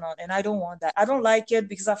what's going on, and I don't want that. I don't like it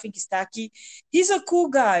because I think he's tacky. He's a cool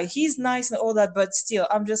guy. He's nice and all that, but still,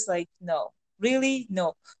 I'm just like, no, really,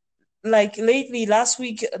 no. Like lately, last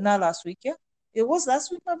week, not last week, yeah, it was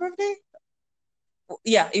last week my birthday.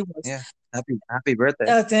 Yeah, it was. Yeah. Happy birthday.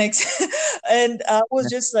 Oh, thanks. And I was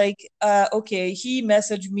Yeah. just like, okay, he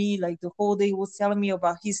messaged me like the whole day, was telling me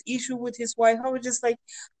about his issue with his wife. I was just like,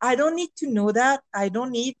 I don't need to know that. I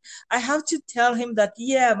have to tell him that,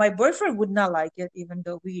 yeah, my boyfriend would not like it, even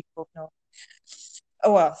though we both know.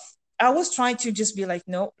 Oh, well, I was trying to just be like,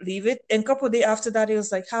 no, leave it. And a couple of days after that, it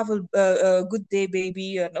was like, have a good day,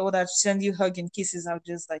 baby, and all that, send you hug and kisses. I was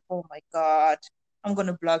just like, oh my God, I'm going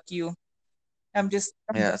to block you. I'm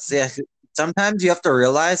Yeah. done. See, sometimes you have to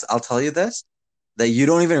realize, I'll tell you this, that you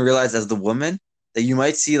don't even realize as the woman that you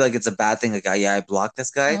might see like it's a bad thing, like, yeah, I blocked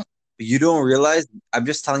this guy, Mm. but you don't realize, I'm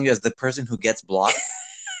just telling you as the person who gets blocked,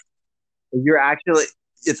 you're actually,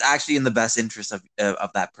 it's actually in the best interest of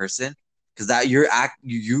that person because that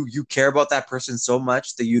you care about that person so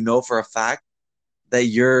much that you know for a fact that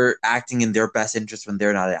you're acting in their best interest when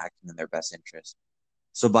they're not acting in their best interest.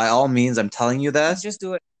 So by all means, I'm telling you this. Just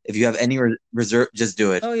do it. If you have any reserve, just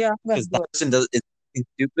do it Oh yeah, I'm gonna because do that it. person is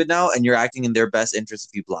stupid now, and you're acting in their best interest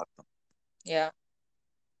if you block them. Yeah.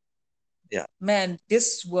 Yeah. Man,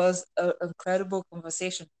 this was an incredible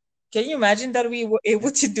conversation. Can you imagine that we were able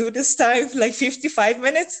to do this time like 55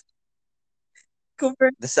 minutes?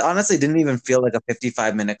 Compared, This honestly didn't even feel like a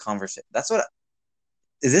 55-minute conversation. That's what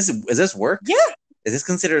is this work? yeah, Is this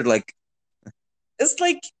considered like, it's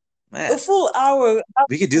like a man? full hour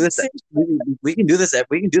We could do this. We can do this.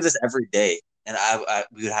 We can do this every day, and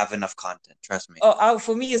we would have enough content. Trust me. Oh,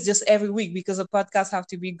 for me, it's just every week, because a podcast have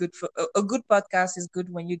to be good for a good podcast is good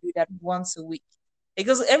when you do that once a week.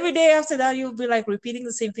 Because every day after that, you'll be like repeating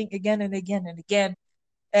the same thing again and again and again.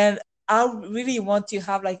 And I really want to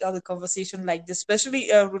have like other conversation like this, especially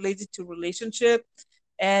related to relationship,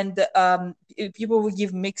 and people will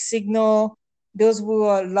give mixed signal. Those who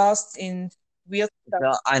are lost in real stuff.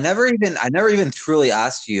 No, I never even truly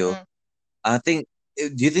asked you. Mm. I think.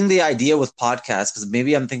 Do you think the idea with podcasts? Because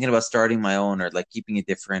maybe I'm thinking about starting my own, or like keeping it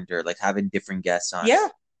different, or like having different guests on. Yeah.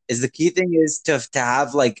 Is the key thing is to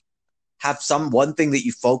have like have some one thing that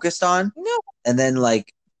you focused on, No. and then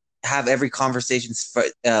like have every conversation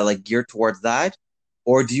like geared towards that,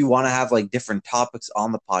 or do you want to have like different topics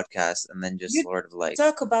on the podcast and then just You sort of like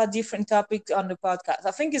talk about different topics on the podcast.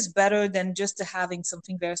 I think it's better than just having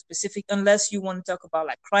something very specific. Unless you want to talk about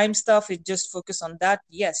like crime stuff, it just focus on that.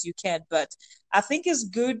 Yes, you can. But I think it's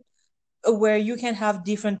good where you can have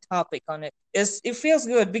different topic on it. It feels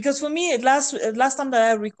good because for me, last time that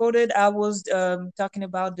I recorded, I was talking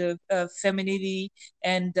about the femininity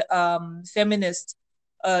and feminist.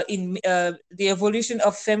 In the evolution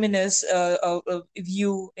of feminist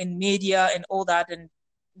view in media and all that, and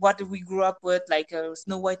what we grew up with, like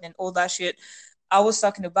Snow White and all that shit. I was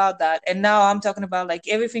talking about that, and now I'm talking about like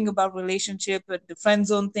everything about relationship, the friend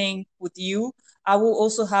zone thing with you. I will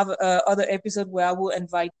also have other episode where I will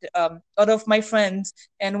invite other of my friends,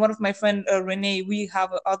 and one of my friend Renee. We have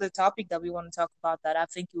other topic that we want to talk about that I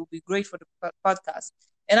think it will be great for the podcast,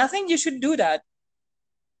 and I think you should do that.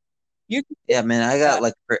 You should do yeah, man,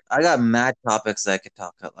 that. I got mad topics that I could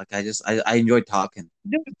talk about. Like I enjoy talking,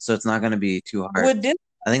 Dude, so it's not gonna be too hard. with this,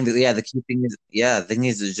 I think that yeah, the key thing is the thing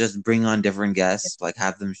is to just bring on different guests, like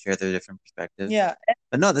have them share their different perspectives. yeah,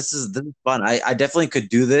 But no, this is fun. I definitely could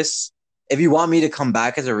do this. If you want me to come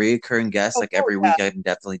back as a recurring guest, of like course, every yeah. week, I can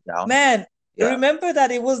definitely down. Man, Yeah. remember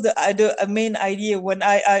that it was the main idea when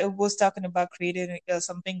I was talking about creating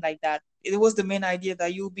something like that. It was the main idea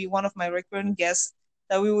that you'll be one of my recurrent guests,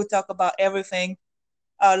 that we would talk about everything,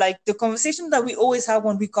 like the conversation that we always have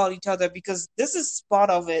when we call each other, because this is part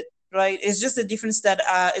of it, right? It's just the difference that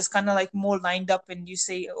is kind of like more lined up, and you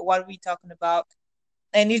say what are we talking about,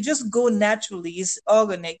 and it just go naturally. It's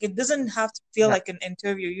organic. It doesn't have to feel Yeah. like an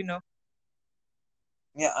interview,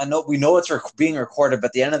 Yeah, I know we know it's being recorded, but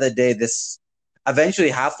at the end of the day, this eventually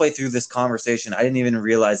halfway through this conversation, I didn't even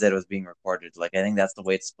realize that it was being recorded. Like I think that's the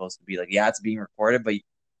way it's supposed to be. Like yeah, it's being recorded, but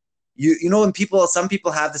you know when some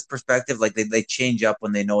people have this perspective, like they change up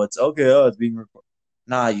when they know it's okay. Oh, it's being recorded.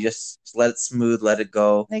 Nah, you just let it smooth, let it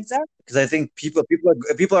go. Exactly. Because I think people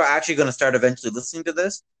are actually going to start eventually listening to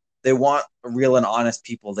this. They want real and honest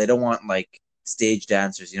people. They don't want like stage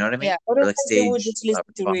dancers. You know what I mean? Yeah. Or like Otherwise, they would stage. just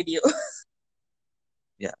listen to radio.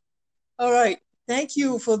 Yeah. All right. Thank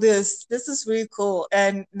you for this. This is really cool.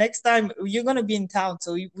 And next time you're gonna be in town,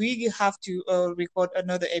 so we have to record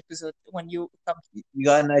another episode when you come. You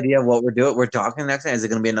got an idea of what we're talking next time? Is it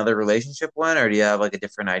going to be another relationship one, or do you have like a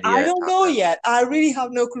different idea? I don't know yet. I really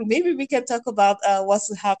have no clue. Maybe we can talk about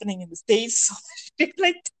what's happening in the States. Shit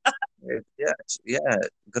like that. Yeah.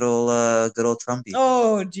 Good old Trumpy.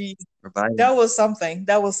 Oh, geez. Or Biden. That was something.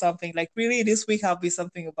 That was something. Like really, this week I'll be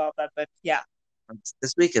something about that. But yeah.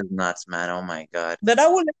 This week is nuts, man. Oh my god. But I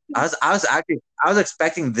will. I was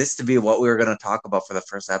expecting this to be what we were going to talk about for the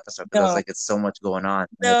first episode because I was No. like, it's so much going on.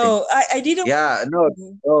 And No, I didn't. yeah, no.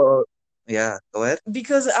 Oh, yeah, go ahead.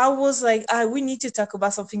 Because I was like, we need to talk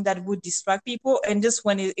about something that would distract people, and just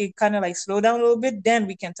when it kind of like slow down a little bit, then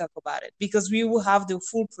we can talk about it, because we will have the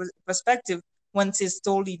full perspective once it's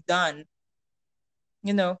totally done.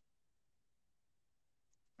 You know.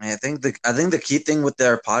 I think the key thing with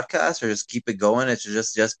their podcast or just keep it going is to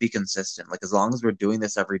just be consistent. Like as long as we're doing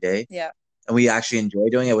this every day, Yeah. and we actually enjoy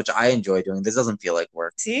doing it, which I enjoy doing. This doesn't feel like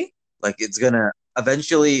work. See? Like it's gonna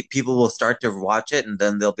eventually people will start to watch it, and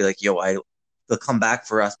then they'll be like, they'll come back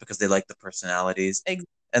for us because they like the personalities,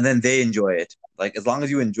 and then they enjoy it. Like as long as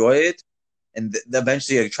you enjoy it, and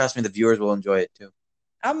eventually, trust me, the viewers will enjoy it too.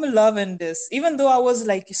 I'm loving this, even though I was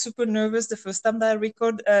like super nervous the first time that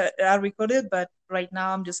I recorded, but right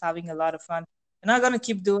now I'm just having a lot of fun, and I'm gonna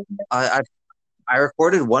keep doing it. I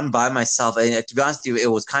recorded one by myself, and to be honest with you,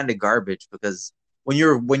 it was kind of garbage because when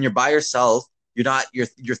you're by yourself, you're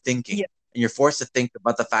thinking, Yeah. and you're forced to think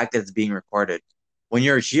about the fact that it's being recorded. When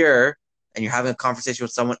you're here and you're having a conversation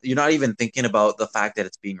with someone, you're not even thinking about the fact that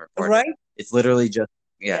it's being recorded. Right? It's literally just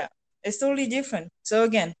yeah. It's totally different. So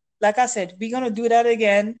again, like I said, we're gonna do that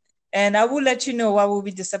again, and I will let you know what will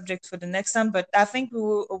be the subject for the next time. But I think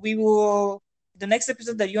we will the next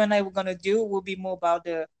episode that you and I were gonna do will be more about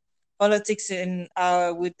the politics in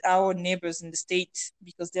with our neighbors in the States,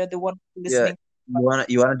 because they're the one listening.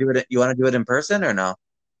 You wanna do it in person or no?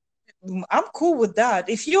 I'm cool with that.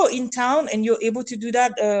 If you're in town and you're able to do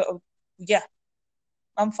that, yeah,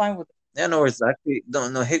 I'm fine with it. Yeah, no, it's actually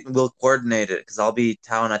no. Hey, we'll coordinate it because I'll be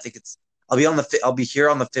town. I think it's I'll be here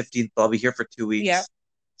on the 15th, but I'll be here for 2 weeks. Yeah.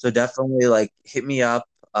 So definitely like hit me up.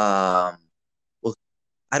 Well,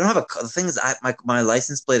 I don't have the thing is my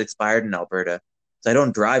license plate expired in Alberta, so I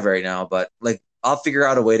don't drive right now. But like I'll figure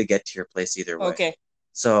out a way to get to your place either way. Okay.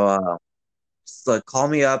 So just, like call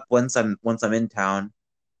me up once I'm in town.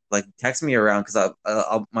 Like text me around because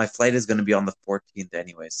my flight is going to be on the 14th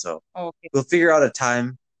anyway. So Okay. we'll figure out a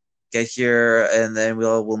time, get here, and then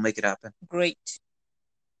we'll make it happen. Great.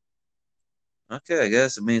 Okay, I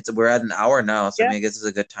guess. I mean, we're at an hour now, so I Yeah. mean, I guess it's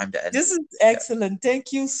a good time to end. This is excellent.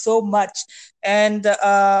 Thank you so much. And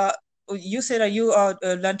you said that you are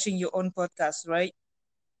launching your own podcast, right?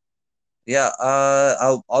 Yeah,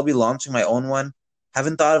 I'll be launching my own one.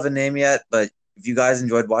 Haven't thought of a name yet, but if you guys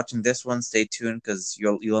enjoyed watching this one, stay tuned because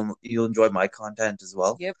you'll enjoy my content as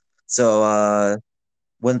well. Yep. So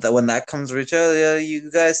when that comes, Richa, yeah, you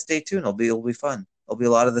guys stay tuned. It'll be fun. It'll be a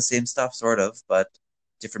lot of the same stuff, sort of, but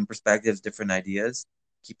different perspectives, different ideas.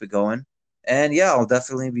 Keep it going. And yeah, I'll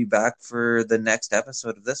definitely be back for the next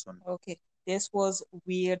episode of this one. Okay. This was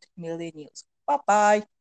Weird Millennials. Bye bye.